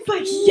Marlene's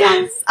like,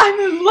 yes, I'm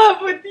in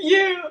love with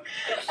you.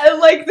 And,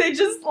 like, they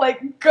just,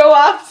 like, go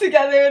off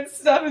together and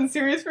stuff, and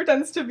Sirius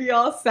pretends to be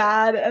all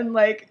sad, and,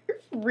 like,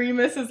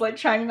 Remus is, like,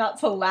 trying not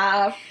to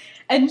laugh.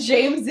 And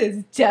James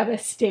is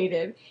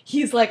devastated.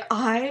 He's like,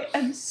 I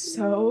am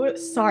so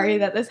sorry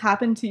that this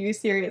happened to you,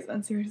 Sirius.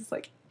 And Sirius is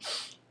like,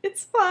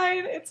 it's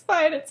fine,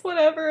 it's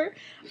whatever.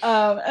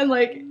 And,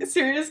 like,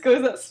 Sirius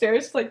goes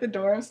upstairs to, like, the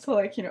dorms to,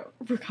 like, you know,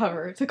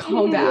 recover, to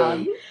calm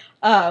down.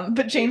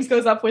 But James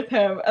goes up with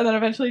him, and then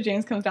eventually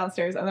James comes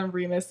downstairs, and then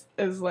Remus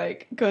is,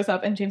 like, goes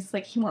up, and James is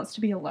like, he wants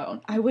to be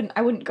alone. I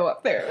wouldn't go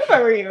up there if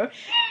I were you.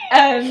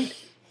 And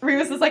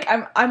Remus is like,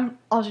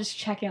 I'll just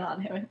check in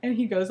on him. And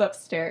he goes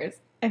upstairs,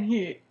 and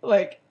he,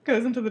 like,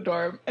 goes into the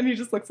dorm, and he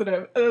just looks at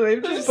him, and they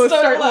just both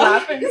start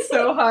laughing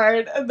so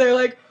hard, and they're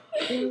like,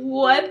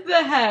 what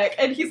the heck?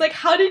 And he's like,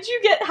 how did you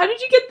get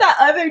that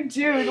other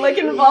dude, like,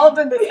 involved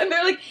in this? And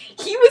they're like,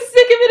 he was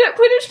sick of it at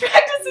Quidditch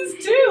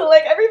practices too.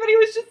 Like, everybody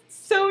was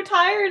just so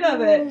tired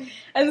of it.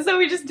 And so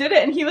we just did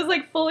it, and he was,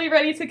 like, fully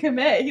ready to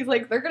commit. He's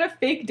like, they're gonna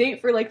fake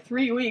date for, like,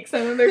 3 weeks,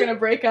 and then they're gonna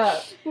break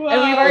up. Wow.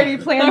 And we've already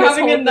planned they're this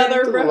having whole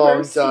another thing.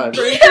 rehearsed long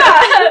time.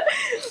 Yeah.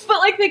 But,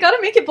 like, they gotta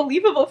make it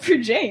believable for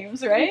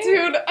James, right?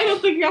 Dude, I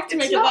don't think you have to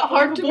make it that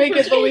hard to believable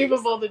make for it James.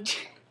 believable to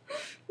James.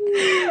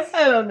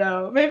 I don't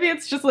know. Maybe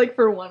it's just, like,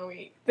 for 1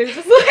 week. They're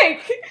just,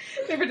 like,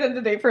 they pretend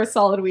to date for a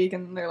solid week,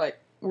 and they're like,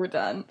 we're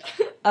done.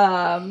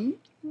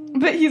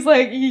 But he's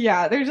like,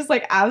 yeah, they're just,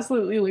 like,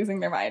 absolutely losing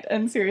their mind.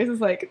 And Sirius is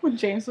like, when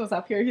James was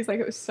up here, he's like,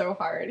 it was so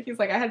hard. He's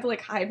like, I had to,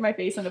 like, hide my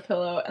face in a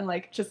pillow and,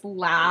 like, just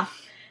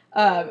laugh.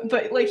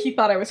 But, like, he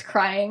thought I was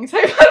crying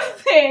type of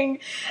thing.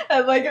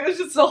 And, like, it was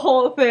just a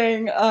whole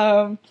thing.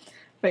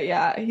 But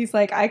yeah, he's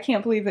like, I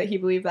can't believe that he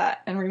believed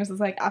that. And Remus is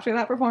like, after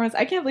that performance,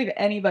 I can't believe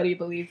anybody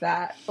believed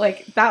that.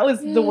 Like, that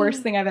was the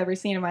worst thing I've ever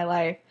seen in my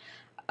life.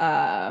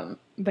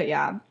 But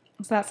yeah,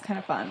 so that's kind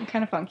of fun,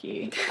 kind of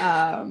funky.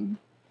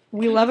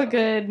 We love a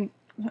good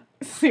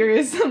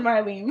Sirius and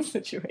Marlene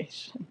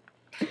situation.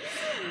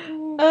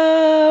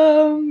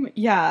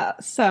 Yeah,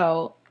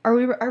 so are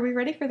we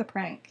ready for the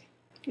prank?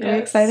 Are you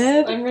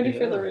excited? I'm ready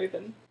for the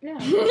Raven.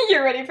 Yeah.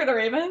 You're ready for the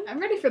Raven? I'm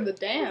ready for the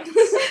dance.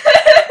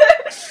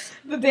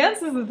 The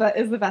dance is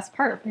the best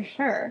part for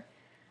sure.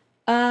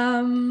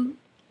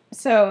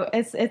 So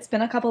it's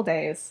been a couple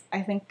days,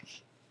 I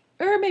think,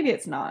 or maybe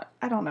it's not.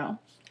 I don't know.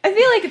 I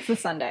feel like it's the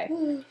Sunday.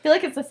 I feel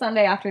like it's the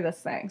Sunday after this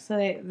thing. So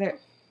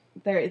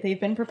they've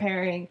been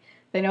preparing.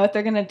 They know what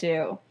they're gonna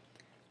do.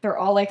 They're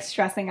all, like,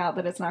 stressing out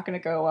that it's not gonna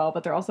go well,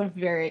 but they're also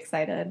very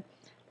excited.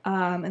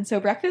 And so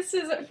breakfast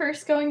is at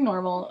first going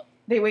normal.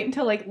 They wait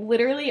until, like,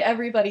 literally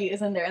everybody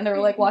is in there, and they're,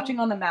 like, watching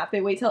on the map.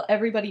 They wait till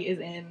everybody is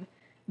in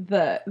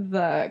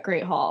the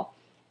Great Hall,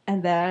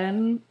 and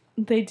then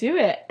they do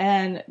it,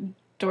 and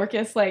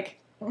Dorcas, like,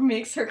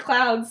 makes her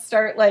clouds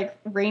start, like,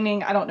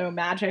 raining, I don't know,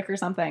 magic or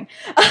something.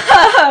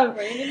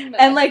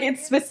 And, like,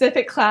 it's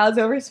specific clouds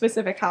over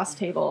specific house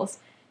tables,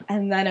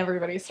 and then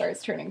everybody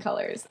starts turning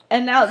colors.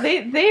 And now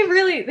they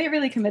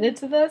really committed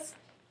to this.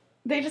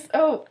 They just,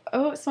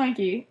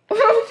 Swanky. They're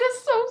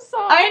just so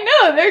soft. I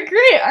know, they're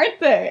great, aren't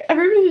they?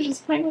 Everybody's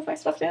just playing with my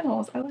stuffed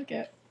animals. I like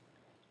it.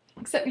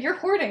 Except you're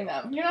hoarding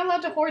them. You're not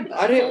allowed to hoard them.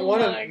 I didn't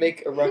want to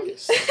make a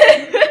ruckus.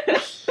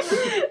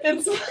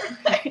 It's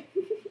fine.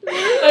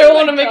 I don't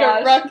want to make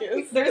a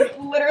ruckus. There's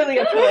literally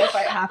a pillow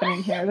fight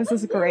happening here. This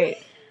is great.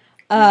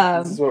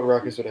 This is what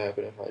ruckus would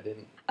happen if I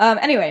didn't.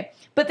 Anyway,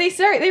 but they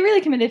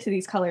really committed to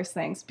these colors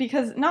things,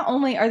 because not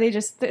only are they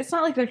just, it's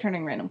not like they're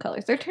turning random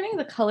colors. They're turning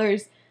the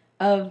colors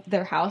of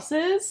their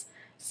houses.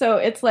 So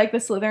it's like the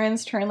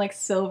Slytherins turn, like,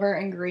 silver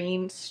and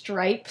green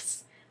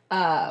stripes.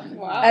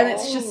 Wow. And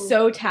it's just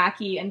so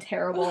tacky and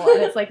terrible,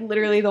 and it's, like,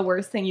 literally the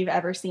worst thing you've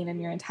ever seen in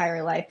your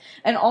entire life.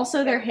 And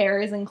also their hair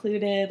is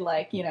included,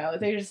 like, you know,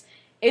 they're just,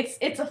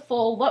 it's a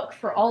full look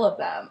for all of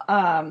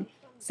them.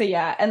 So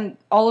yeah, and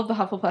all of the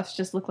Hufflepuffs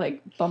just look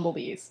like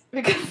bumblebees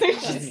because they're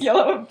just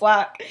yellow and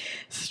black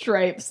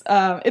stripes.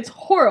 It's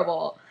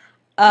horrible.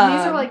 And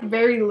these are like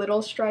very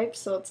little stripes,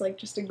 so it's like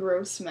just a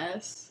gross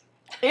mess.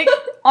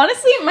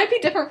 Honestly, it might be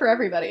different for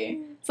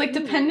everybody. It's like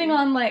depending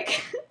on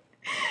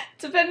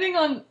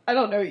I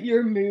don't know,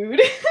 your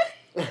mood.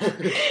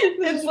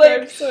 It's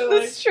like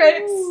the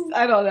stripes.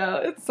 I don't know.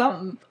 It's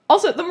something.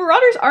 Also, the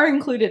Marauders are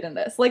included in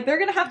this. Like they're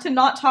gonna have to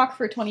not talk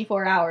for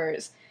 24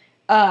 hours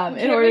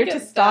in order to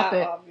stop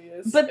it.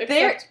 Obvious, but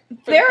they're the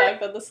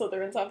fact that the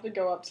Slytherins have to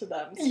go up to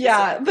them.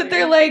 Yeah, but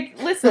they're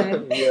like,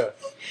 listen. Yeah.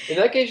 In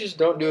that case, just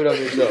don't do it on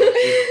yourself.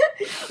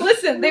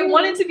 Listen, they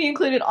wanted to be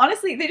included.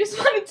 Honestly, they just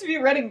wanted to be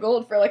red and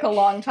gold for like a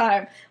long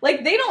time.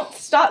 Like they don't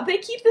stop. They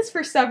keep this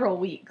for several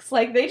weeks.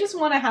 Like they just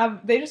want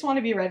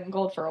to be red and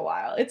gold for a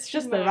while. It's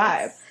just their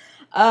vibe.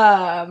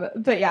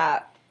 But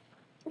yeah.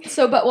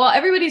 So, but while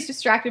everybody's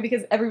distracted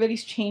because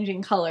everybody's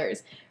changing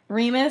colors,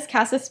 Remus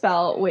casts a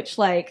spell which,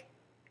 like,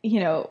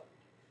 you know,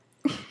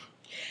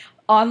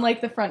 on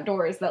like the front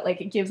doors that like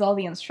it gives all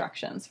the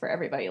instructions for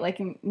everybody. Like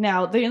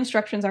now the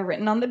instructions are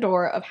written on the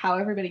door of how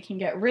everybody can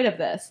get rid of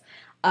this.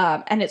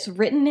 And it's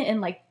written in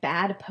like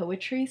bad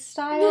poetry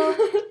style.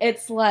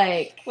 It's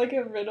like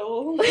a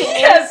riddle.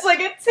 Yeah, it's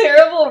like a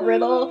terrible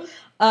riddle.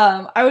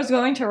 I was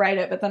going to write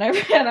it, but then I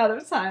ran out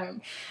of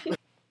time.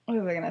 What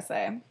was I gonna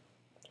say?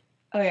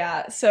 Oh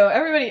yeah, so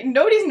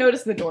nobody's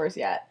noticed the doors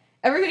yet.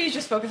 Everybody's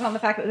just focused on the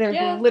fact that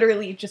they're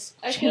literally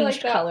just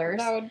changed colors.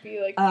 That would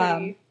be like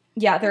pretty.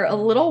 Yeah, they're a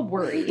little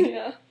worried.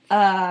 Yeah.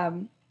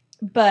 And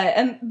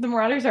the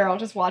Marauders are all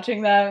just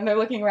watching them, and they're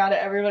looking around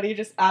at everybody,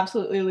 just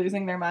absolutely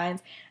losing their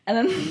minds. And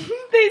then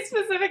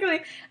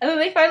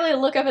they finally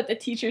look up at the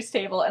teacher's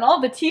table, and all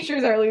the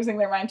teachers are losing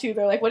their mind too.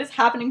 They're like, what is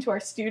happening to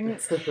our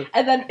students?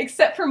 And then,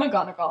 except for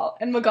McGonagall,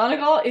 and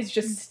McGonagall is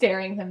just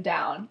staring them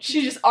down.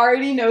 She just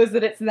already knows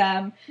that it's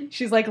them.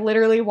 She's like,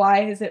 literally,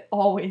 why is it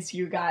always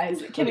you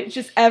guys? Can it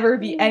just ever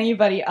be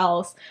anybody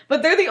else?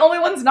 But they're the only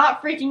ones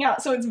not freaking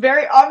out, so it's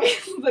very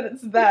obvious that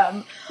it's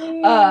them.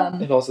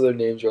 And also their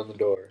names are on the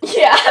door.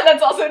 Yeah,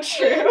 that's also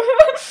true.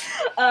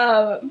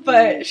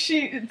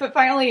 But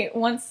finally,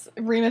 once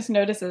Remus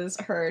notices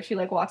her, she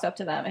like walks up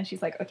to them and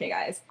she's like, okay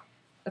guys,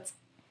 let's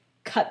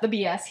cut the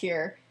BS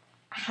here.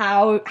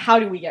 How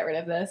do we get rid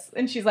of this?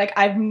 And she's like,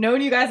 I've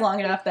known you guys long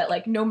enough that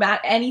like no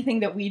matter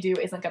anything that we do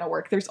isn't gonna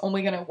work. It's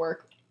only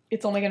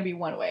gonna be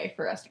one way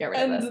for us to get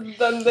rid of this. And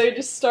then they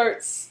just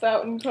start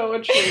spouting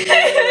poetry.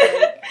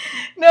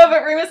 No,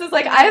 but Remus is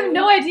like, I have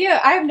no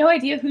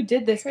idea who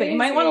did this, but you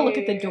might want to look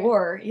at the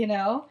door, you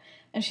know?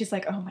 And she's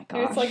like, oh my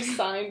gosh. It's like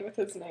signed with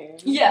his name.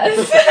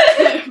 Yes.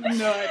 I have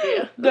no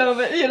idea. No,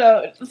 but you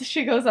know,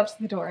 she goes up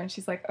to the door and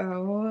she's like,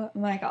 oh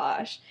my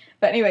gosh.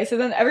 But anyway, so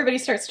then everybody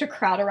starts to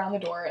crowd around the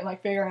door and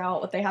like figuring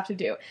out what they have to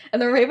do.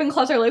 And the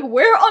Ravenclaws are like,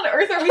 where on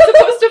earth are we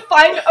supposed to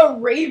find a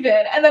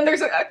raven? And then there's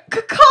a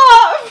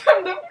caw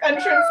from the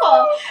entrance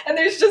hall. And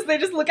they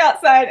just look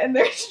outside and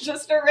there's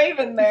just a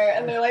raven there.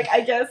 And they're like,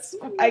 I guess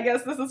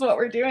this is what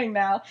we're doing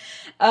now.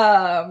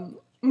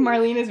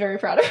 Marlene is very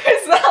proud of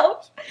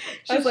herself.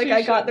 She's like,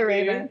 I got the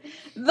raven.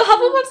 The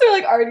Hufflepuffs are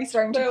like already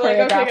starting to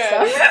choreograph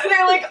stuff.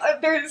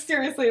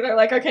 They're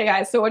like, okay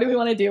guys, so what do we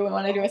want to do? We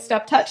want to do a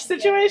step touch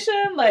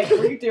situation? Like,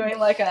 we're doing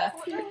like a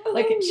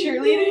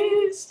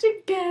cheerleading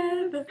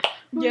together.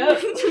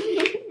 Yep.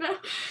 No.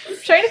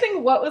 Trying to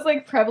think what was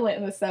like prevalent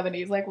in the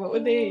 70s. Like, what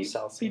would they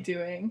be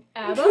doing?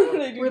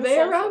 ABBA? Were they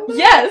around?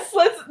 Yes.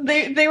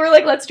 They were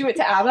like, let's do it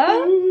to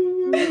ABBA.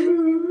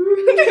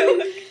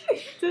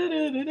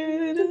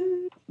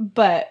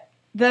 But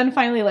then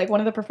finally, like, one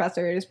of the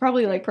professors,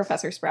 probably like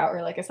Professor Sprout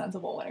or like a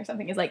sensible one or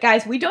something, is like,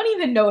 guys, we don't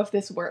even know if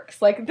this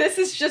works. Like, this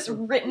is just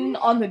written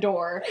on the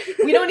door.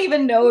 We don't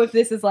even know if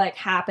this is like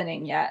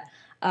happening yet.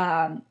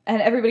 And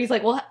everybody's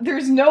like, well,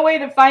 there's no way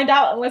to find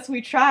out unless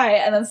we try.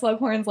 And then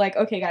Slughorn's like,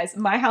 okay guys,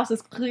 my house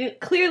is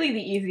clearly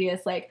the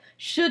easiest, like,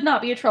 should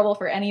not be a trouble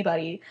for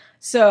anybody.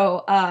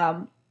 So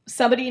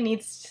somebody from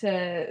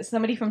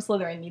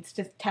Slytherin needs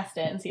to test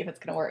it and see if it's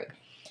gonna work.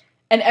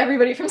 And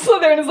everybody from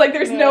Slytherin is like,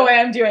 there's no way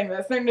I'm doing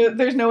this.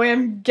 There's no way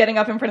I'm getting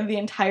up in front of the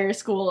entire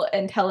school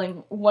and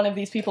telling one of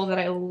these people that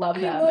I love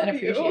them and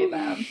appreciate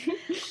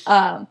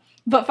them.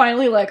 But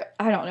finally, like,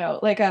 I don't know,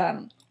 like,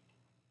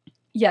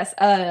 yes,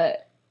 a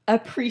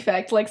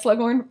prefect, like,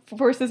 Slughorn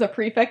forces a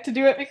prefect to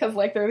do it because,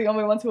 like, they're the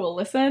only ones who will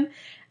listen.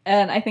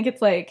 And I think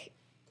it's, like,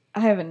 I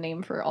have a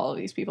name for all of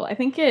these people. I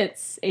think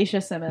it's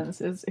Aisha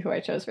Simmons is who I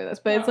chose for this.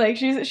 But it's, like,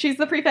 she's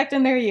the prefect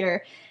in their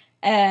year.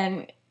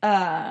 And,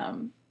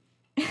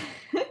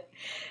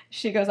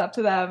 she goes up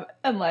to them,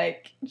 and,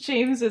 like,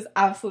 James is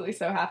absolutely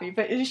so happy.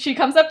 But she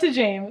comes up to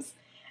James,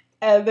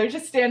 and they're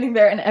just standing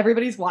there, and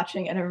everybody's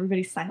watching, and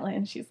everybody's silent,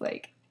 and she's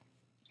like,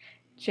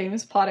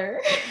 James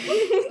Potter,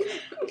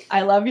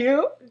 I love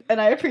you,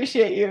 and I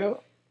appreciate you,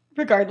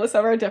 regardless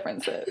of our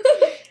differences.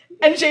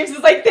 And James is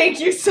like, thank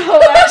you so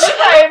much. I'm so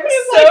like,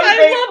 grateful.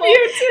 I love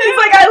you too. He's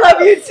like, I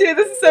love you too.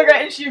 This is so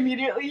great. And she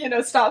immediately,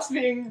 stops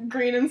being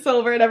green and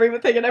silver and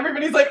everything. And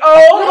everybody's like,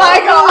 oh my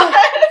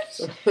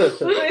gosh.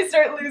 They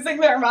start losing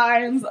their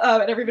minds.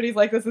 And everybody's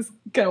like, this is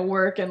gonna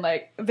work. And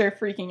like, they're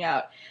freaking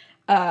out.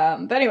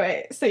 But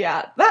anyway, so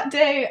yeah, that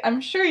day,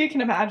 I'm sure you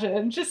can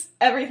imagine just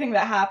everything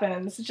that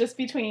happens just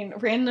between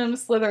random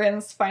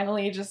Slytherins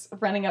finally just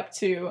running up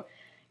to,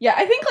 yeah,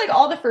 I think like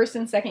all the first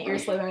and second year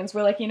Slytherins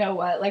were like, you know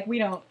what, like we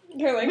don't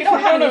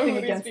have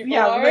anything against,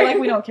 we're like,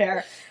 we don't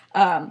care.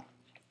 But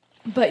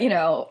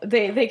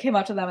they came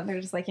up to them and they're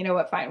just like, you know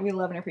what, fine, we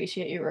love and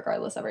appreciate you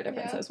regardless of our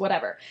differences,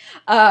 whatever.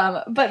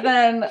 But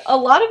then a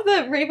lot of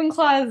the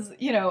Ravenclaws,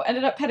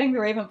 ended up petting the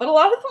Raven, but a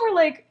lot of them were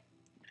like,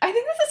 I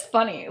think this is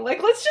funny.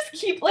 Like, let's just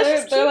keep like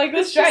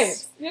this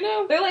stripes.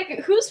 They're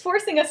like, who's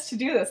forcing us to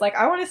do this? Like,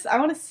 I want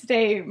to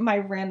stay my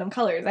random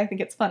colors. I think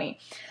it's funny.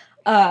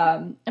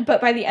 But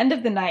by the end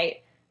of the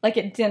night, like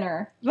at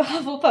dinner, the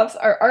Hufflepuffs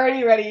are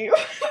already ready.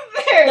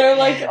 They're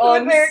like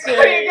on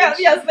stage.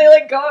 Yes, they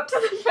like go up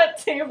to the front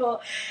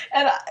table,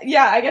 and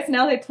I guess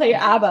now they play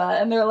ABBA,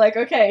 and they're like,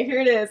 okay,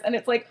 here it is, and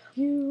it's like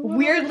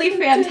weirdly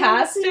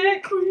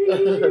fantastic.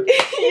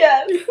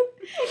 Yes,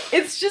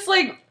 it's just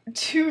like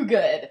too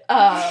good.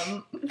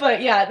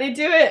 But yeah, they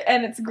do it,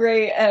 and it's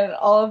great, and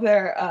all of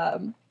their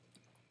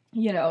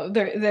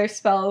their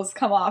spells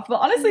come off. But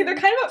honestly, they're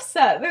kind of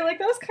upset. They're like,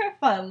 that was kind of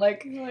fun.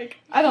 Like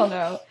I don't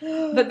know,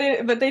 but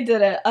they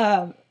did it.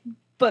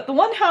 But the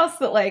one house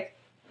that like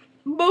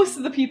most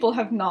of the people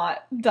have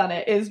not done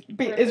it is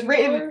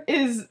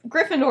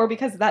Gryffindor,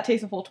 because that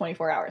takes a full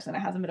 24 hours, and it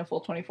hasn't been a full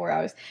 24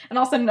 hours. And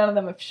also, none of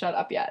them have shut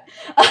up yet,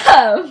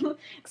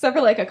 except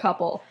for like a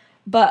couple.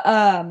 But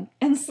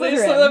and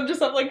Slytherin, so them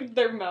just have like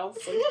their mouths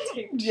like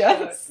taped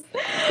yes.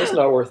 shut. It's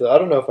not worth it. I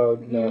don't know if I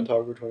would not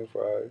talk for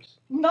 24 hours.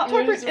 Not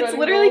talk for. It's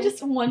literally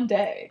just one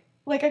day.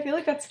 Like, I feel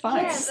like that's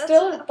fine. Yeah, that's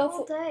Still, the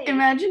whole day.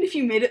 Imagine if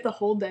you made it the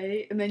whole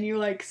day and then you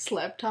like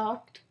slept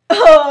talked.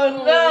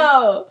 Oh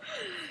no!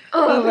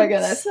 Oh my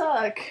goodness.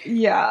 Suck.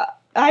 Yeah,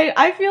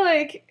 I feel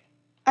like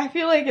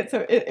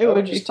it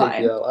would be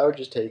fine. I would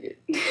just take it.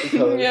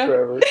 Yeah.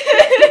 Forever.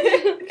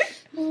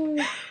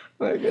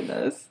 My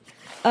goodness.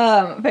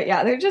 But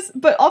yeah,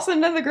 but also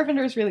none of the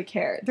Gryffindors really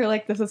care. They're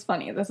like, this is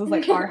funny. This is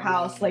like our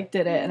house, like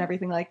did it and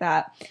everything like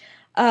that.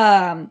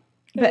 But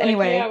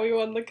anyway. Yeah, we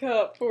won the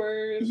cup.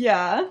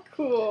 Yeah.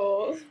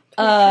 Cool.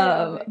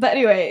 But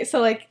anyway, so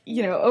like,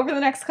 over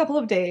the next couple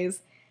of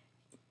days,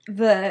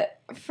 the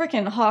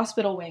freaking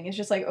hospital wing is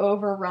just like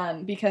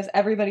overrun because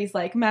everybody's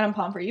like, Madame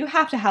Pomfrey, you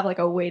have to have like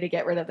a way to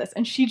get rid of this.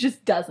 And she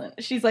just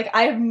doesn't. She's like,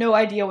 I have no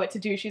idea what to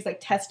do. She's like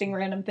testing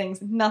random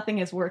things. Nothing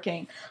is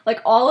working. Like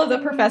all of the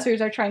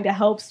professors are trying to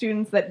help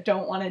students that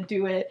don't want to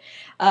do it,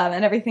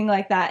 and everything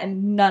like that.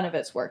 And none of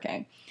it's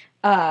working.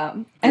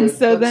 And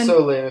so That's then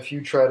so lame if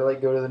you try to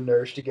like go to the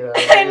nurse to get out of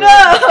I it.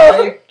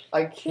 know!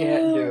 I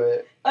can't do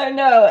it. I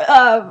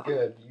know.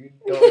 Good. You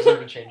don't deserve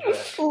to change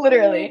that.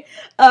 Literally.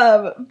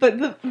 But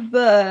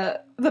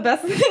the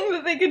best thing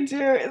that they could do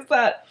is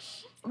that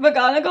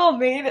McGonagall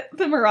made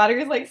the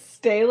Marauders like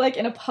stay like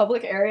in a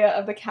public area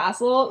of the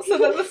castle so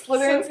that the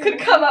Slytherins could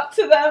come up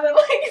to them and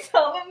like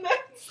tell them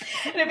this.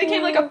 And it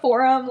became like a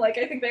forum. Like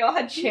I think they all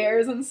had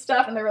chairs and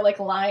stuff, and there were like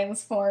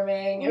lines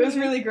forming. It was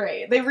really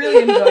great. They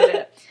really enjoyed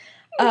it.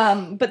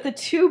 But the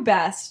two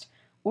best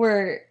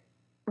were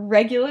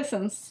Regulus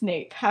and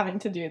Snape having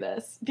to do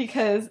this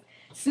because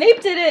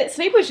Snape did it.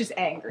 Snape was just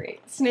angry.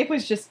 Snape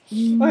was just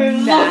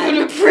mad.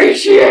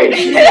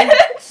 Appreciation.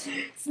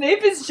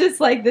 Snape is just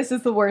like, this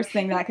is the worst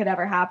thing that could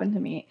ever happen to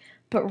me.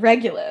 But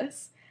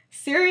Regulus,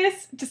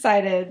 Sirius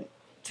decided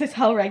to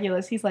tell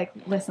Regulus, he's like,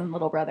 listen,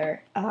 little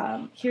brother,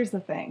 here's the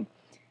thing.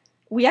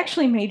 We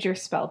actually made your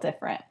spell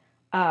different.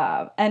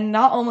 And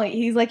not only,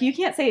 he's like, you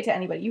can't say it to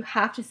anybody. You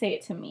have to say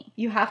it to me.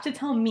 You have to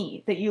tell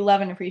me that you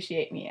love and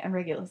appreciate me. And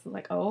Regulus is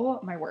like, oh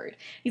my word.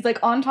 He's like,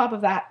 on top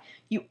of that,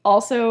 you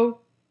also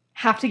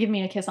have to give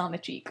me a kiss on the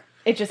cheek.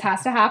 It just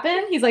has to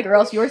happen. He's like, or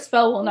else your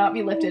spell will not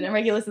be lifted. And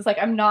Regulus is like,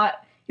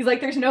 he's like,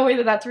 there's no way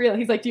that that's real.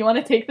 He's like, do you want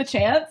to take the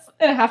chance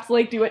and have to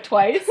like do it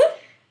twice?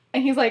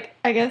 And he's like,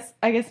 I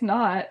guess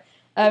not.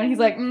 And he's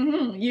like,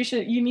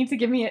 you need to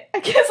give me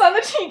a kiss on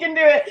the cheek and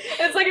do it.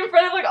 And it's like in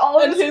front of like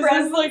all of his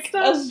friends. Is like and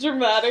stuff. as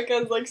dramatic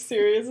as like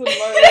Sirius and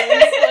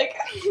Martin's like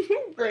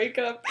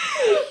breakup.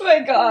 Oh my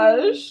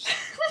gosh.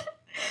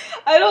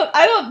 I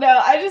don't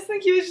know. I just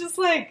think he was just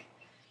like,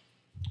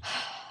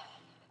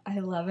 I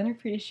love and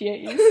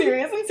appreciate you,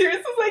 Sirius. And Sirius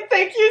is like,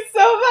 thank you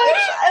so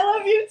much. I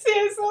love you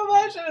too so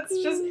much.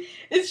 And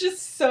it's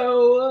just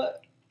so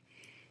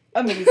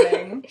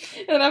amazing.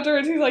 And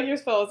afterwards he's like, your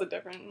spell isn't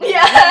different.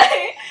 Yeah.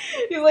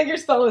 He's like, your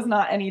spell is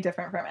not any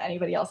different from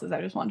anybody else's.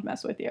 I just wanted to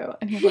mess with you.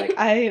 And he's like,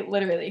 I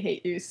literally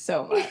hate you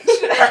so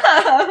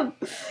much.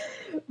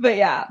 But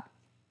yeah.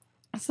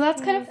 So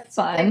that's kind of That's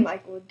fun. something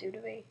Michael would do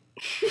to me.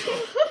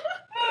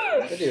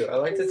 I do. I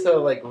like to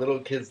tell like little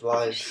kids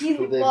lies He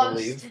that they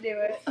loves believe. to do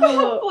it.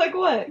 Oh, like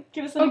what?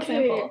 Give us an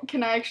Okay, example.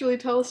 can I actually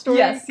tell a story?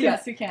 Yes,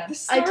 'Cause you can.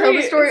 I tell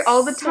the story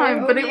all the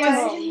time, but it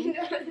was He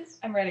does.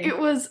 I'm ready.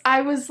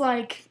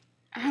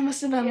 I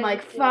must have been Yeah,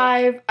 like yeah.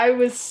 5. I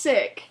was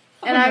sick.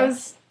 And Oh, no.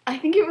 I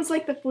think it was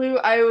like the flu.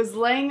 I was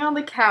laying on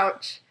the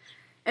couch.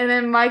 And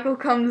then Michael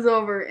comes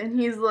over and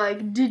he's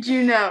like, "Did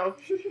you know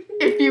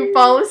if you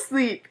fall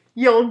asleep,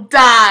 you'll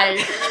die?"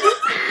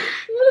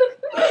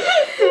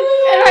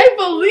 And I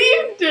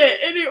believed it,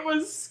 and it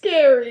was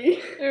scary.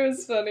 It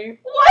was funny.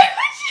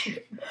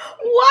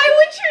 Why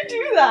would you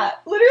do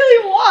that?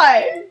 Literally,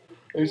 why?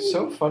 It's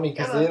so funny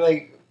because Emma. they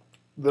like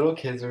little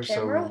kids are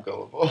Camera? so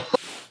gullible. Oh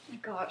my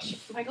gosh,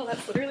 Michael,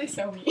 that's literally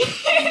so mean.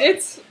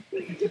 It's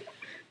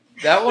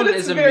That one But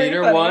it's is a very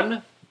meaner funny.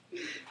 one,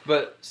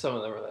 but some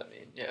of them are that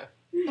mean. Yeah.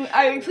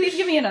 Please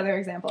give me another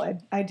example.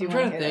 I do I'm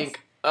want trying to to hear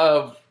think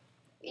of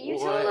You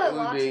what tell that would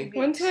lots be. of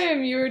one people.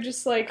 time you were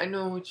just like I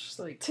know it's just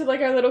like to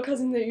like our little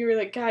cousin that you were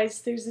like,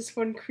 guys, there's this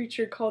one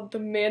creature called the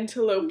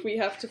mantelope we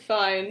have to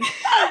find,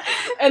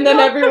 and then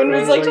Not everyone the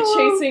was like mantelope.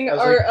 chasing I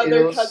was our like, other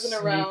it'll cousin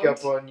sneak around.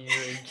 up on you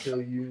and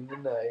kill you in the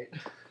night.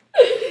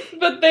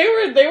 But they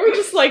were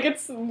just like,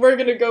 we're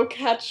gonna go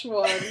catch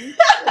one.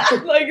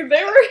 Like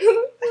they were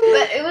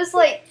But it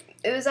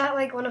was at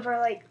like one of our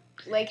like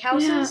lake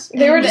houses.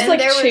 they were just And like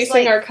there was, chasing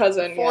like, our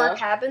cousin. 4 Yeah.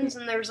 cabins,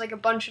 and there was like a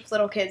bunch of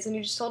little kids, and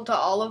you just told to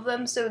all of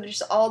them, so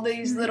just all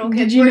these little Did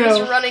kids you were know?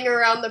 just running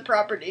around the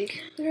property.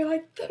 They were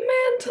like, the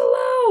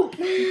mantelope!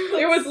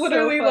 It was So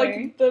literally funny.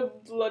 like the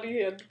bloody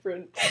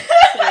handprint.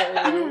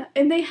 Yeah,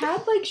 and they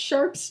had like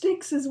sharp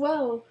sticks as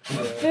well.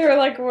 They were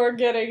like, we're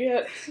getting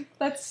it.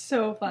 That's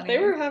so funny. They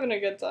were having a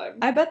good time.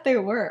 I bet they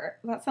were.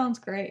 That sounds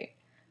great.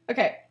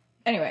 Okay.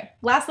 Anyway,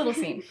 last little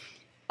scene.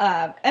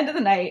 End of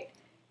the night.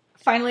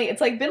 Finally, it's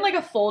like been like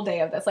a full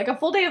day of this, like a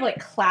full day of like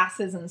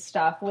classes and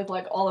stuff with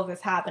like all of this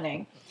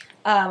happening.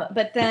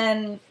 But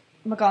then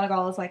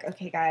McGonagall is like,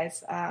 okay,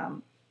 guys.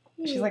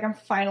 She's like,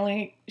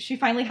 she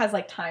finally has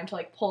like time to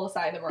like pull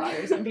aside the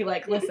Marauders and be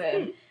like,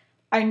 listen,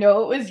 I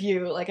know it was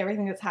you, like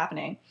everything that's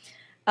happening.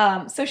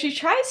 So she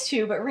tries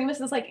to, but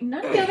Remus is like,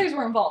 none of the others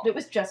were involved. It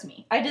was just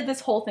me. I did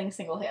this whole thing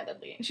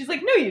single-handedly. And she's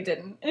like, no, you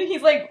didn't. And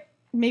he's like,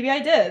 maybe I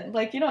did.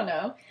 Like, you don't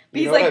know. But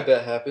You he's know what I like,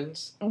 bet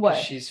happens? What?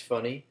 She's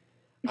funny.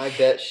 I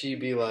bet she'd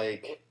be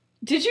like.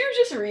 did you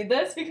just read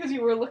this because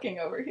you were looking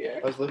over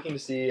here? I was looking to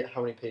see how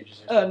many pages.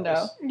 there's Oh, in no.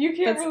 this. You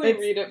can't really It's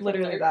read it from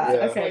literally there. that.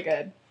 Yeah. Okay,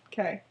 good.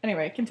 Okay.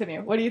 Anyway,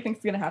 continue. What do you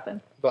think's gonna happen?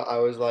 But I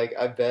was like,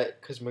 I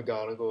bet because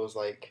McGonagall is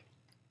like,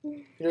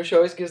 you know, she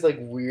always gives like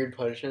weird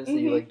punishments that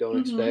you like don't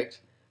Mhm.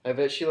 expect. I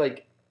bet she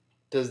like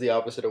does the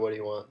opposite of what he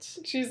wants.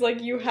 She's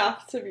like, you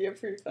have to be a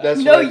prefect. That's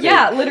No, what I think.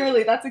 yeah,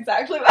 literally, that's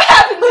exactly what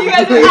happens. You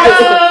guys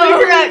are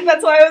absolutely correct.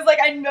 That's why I was like,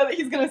 I know that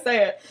he's gonna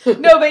say it.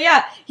 No, but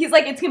yeah, he's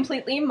like, it's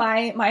completely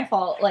my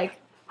fault, like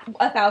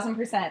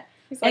 1,000%.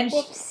 He's like, And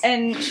whoops.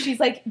 and she's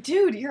like,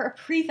 dude, you're a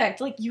prefect.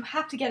 Like, you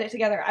have to get it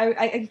together.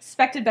 I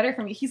expected better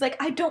from you. He's like,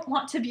 I don't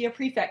want to be a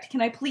prefect.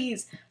 Can I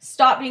please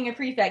stop being a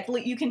prefect?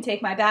 Like, you can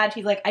take my badge.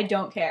 He's like, I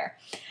don't care.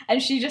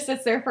 And she just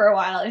sits there for a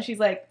while, and she's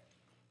like,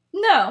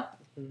 no,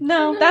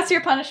 that's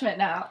your punishment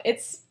now.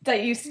 It's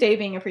that you stay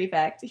being a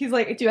prefect. He's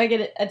like, do I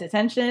get a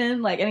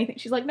detention? Like, anything?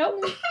 She's like,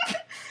 nope.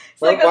 It's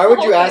Why, like, that's why the would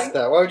whole you ask thing.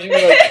 that? Why would you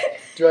be like,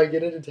 do I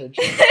get a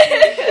detention?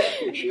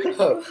 Shut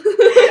up.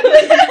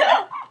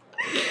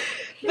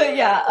 But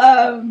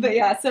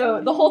yeah,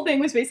 so the whole thing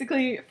was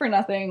basically for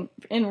nothing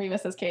in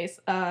Remus's case.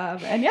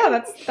 And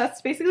yeah,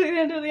 that's basically the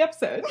end of the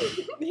episode.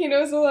 He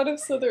knows a lot of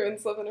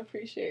Slytherins love and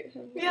appreciate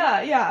him.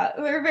 Yeah,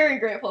 we're very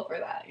grateful for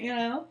that, you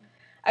know?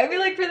 I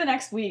feel like for the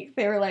next week,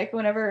 they were like,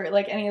 whenever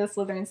like any of the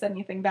Slytherins said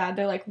anything bad,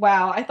 they're like,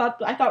 wow, I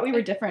thought we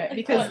were different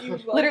because thought you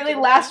loved literally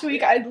and last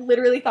week I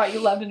literally thought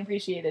you loved and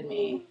appreciated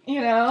me, you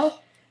know?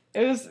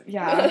 It was,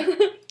 yeah,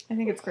 I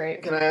think it's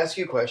great. Can I ask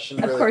you a question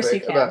Of really course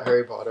quick you can. about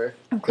Harry Potter?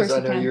 Of course Because I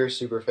you know can. you're a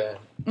super fan.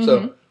 Mhm.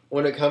 So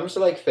when it comes to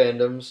like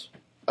fandoms,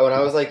 when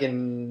I was like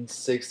in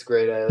 6th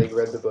grade, I like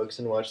read the books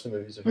and watched the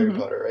movies of Harry Mhm.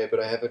 Potter, right?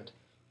 But I haven't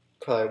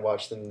probably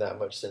watched them that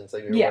much since,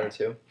 like maybe Yeah. 1 or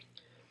 2.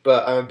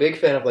 But I'm a big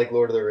fan of like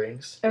Lord of the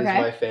Rings. Is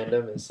Okay. my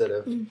fandom instead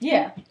of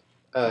Yeah.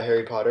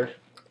 Harry Potter.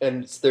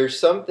 And there's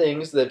some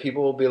things that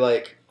people will be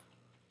like,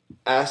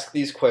 ask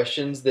these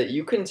questions that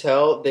you can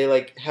tell they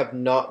like have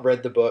not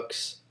read the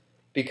books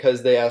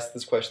because they ask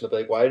this question. They'll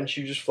be like, why didn't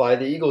you just fly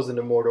the eagles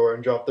into Mordor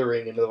and drop the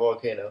ring into the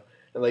volcano?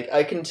 And like,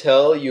 I can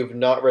tell you have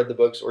not read the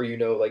books or you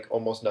know like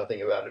almost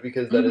nothing about it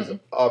because that is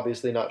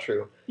obviously not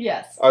true.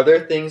 Yes. Are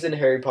there things in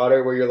Harry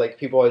Potter where you're like,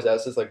 people always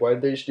ask this, like, why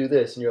did they just do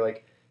this? And you're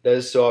like, that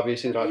is so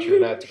obviously not true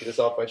and I have to get this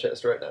off my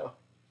chest right now.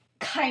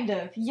 Kind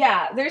of,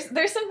 yeah.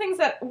 There's some things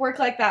that work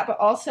like that, but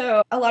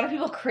also a lot of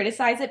people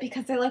criticize it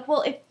because they're like,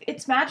 well, if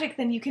it's magic,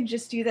 then you can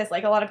just do this.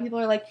 Like, a lot of people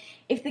are like,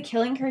 if the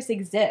killing curse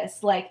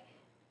exists, like,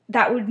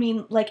 that would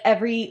mean, like,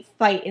 every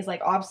fight is,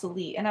 like,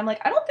 obsolete. And I'm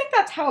like, I don't think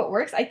that's how it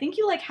works. I think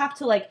you, like, have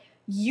to, like,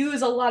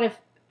 use a lot of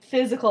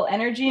physical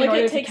energy in Like,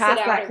 order it to takes cast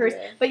it out that of curse. you.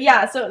 But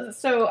yeah,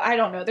 so I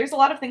don't know. There's a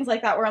lot of things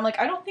like that where I'm like,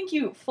 I don't think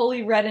you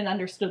fully read and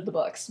understood the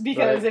books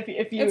because Right.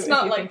 if you It's not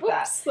if you like, think that.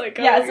 whoops, like,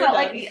 Yeah, oh, it's you're not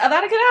done. like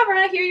Avada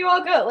Kedavra, here you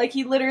all go. Like,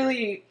 he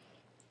literally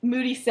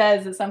Moody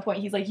says at some point,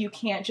 he's like, you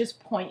can't just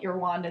point your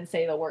wand and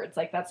say the words.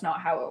 Like, that's not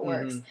how it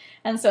works.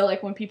 And so,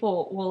 like, when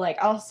people will, like,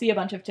 I'll see a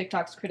bunch of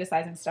TikToks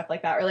criticizing stuff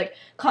like that, or, like,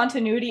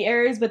 continuity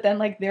errors, but then,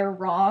 like, they're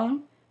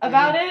wrong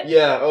about it.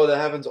 Yeah, oh, that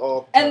happens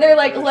all the time. And they're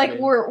like,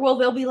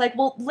 they'll be like,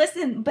 well,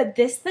 listen, but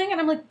this thing,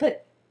 and I'm like,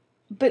 but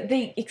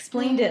they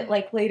explained it,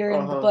 like, later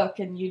in the book,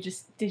 and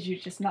did you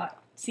just not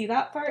see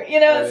that part? You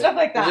know, and stuff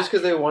like that. Just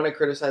because they want to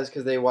criticize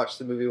because they watched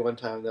the movie one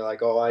time, they're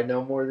like, oh, I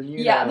know more than you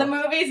know. Yeah, the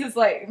movies is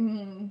like,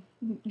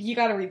 you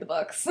gotta read the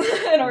books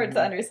in order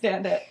to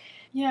understand it.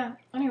 Yeah,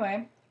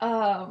 anyway,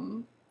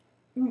 how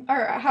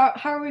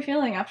are we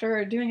feeling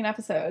after doing an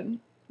episode?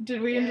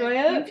 Did we enjoy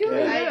it? I'm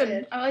feeling I good.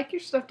 did. I like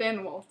your stuffed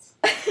animals.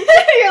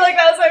 You're like,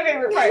 that was my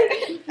favorite part.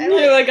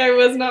 You're like, I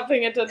was not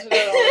paying attention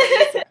at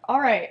all.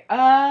 Alright,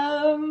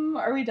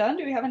 are we done?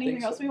 Do we have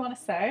anything else we want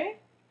to say?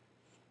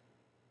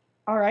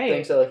 Alright.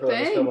 Thanks, Ellie, for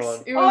letting us come on.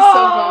 Thanks. It was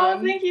so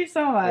fun. Thank you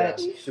so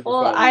much. Yeah, super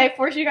Well, fun. I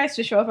forced you guys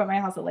to show up at my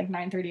house at like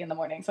 9:30 in the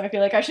morning, so I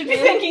feel like I should be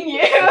thanking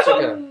you. That's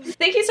okay.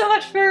 Thank you so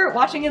much for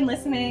watching and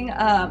listening.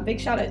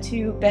 Big shout out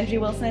to Benji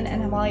Wilson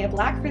and Amalia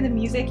Black for the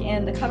music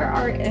and the cover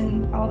art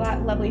and all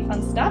that lovely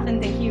fun stuff.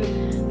 And thank you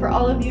for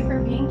all of you for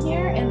being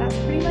here. And that's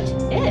pretty much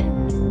it.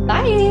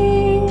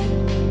 Bye!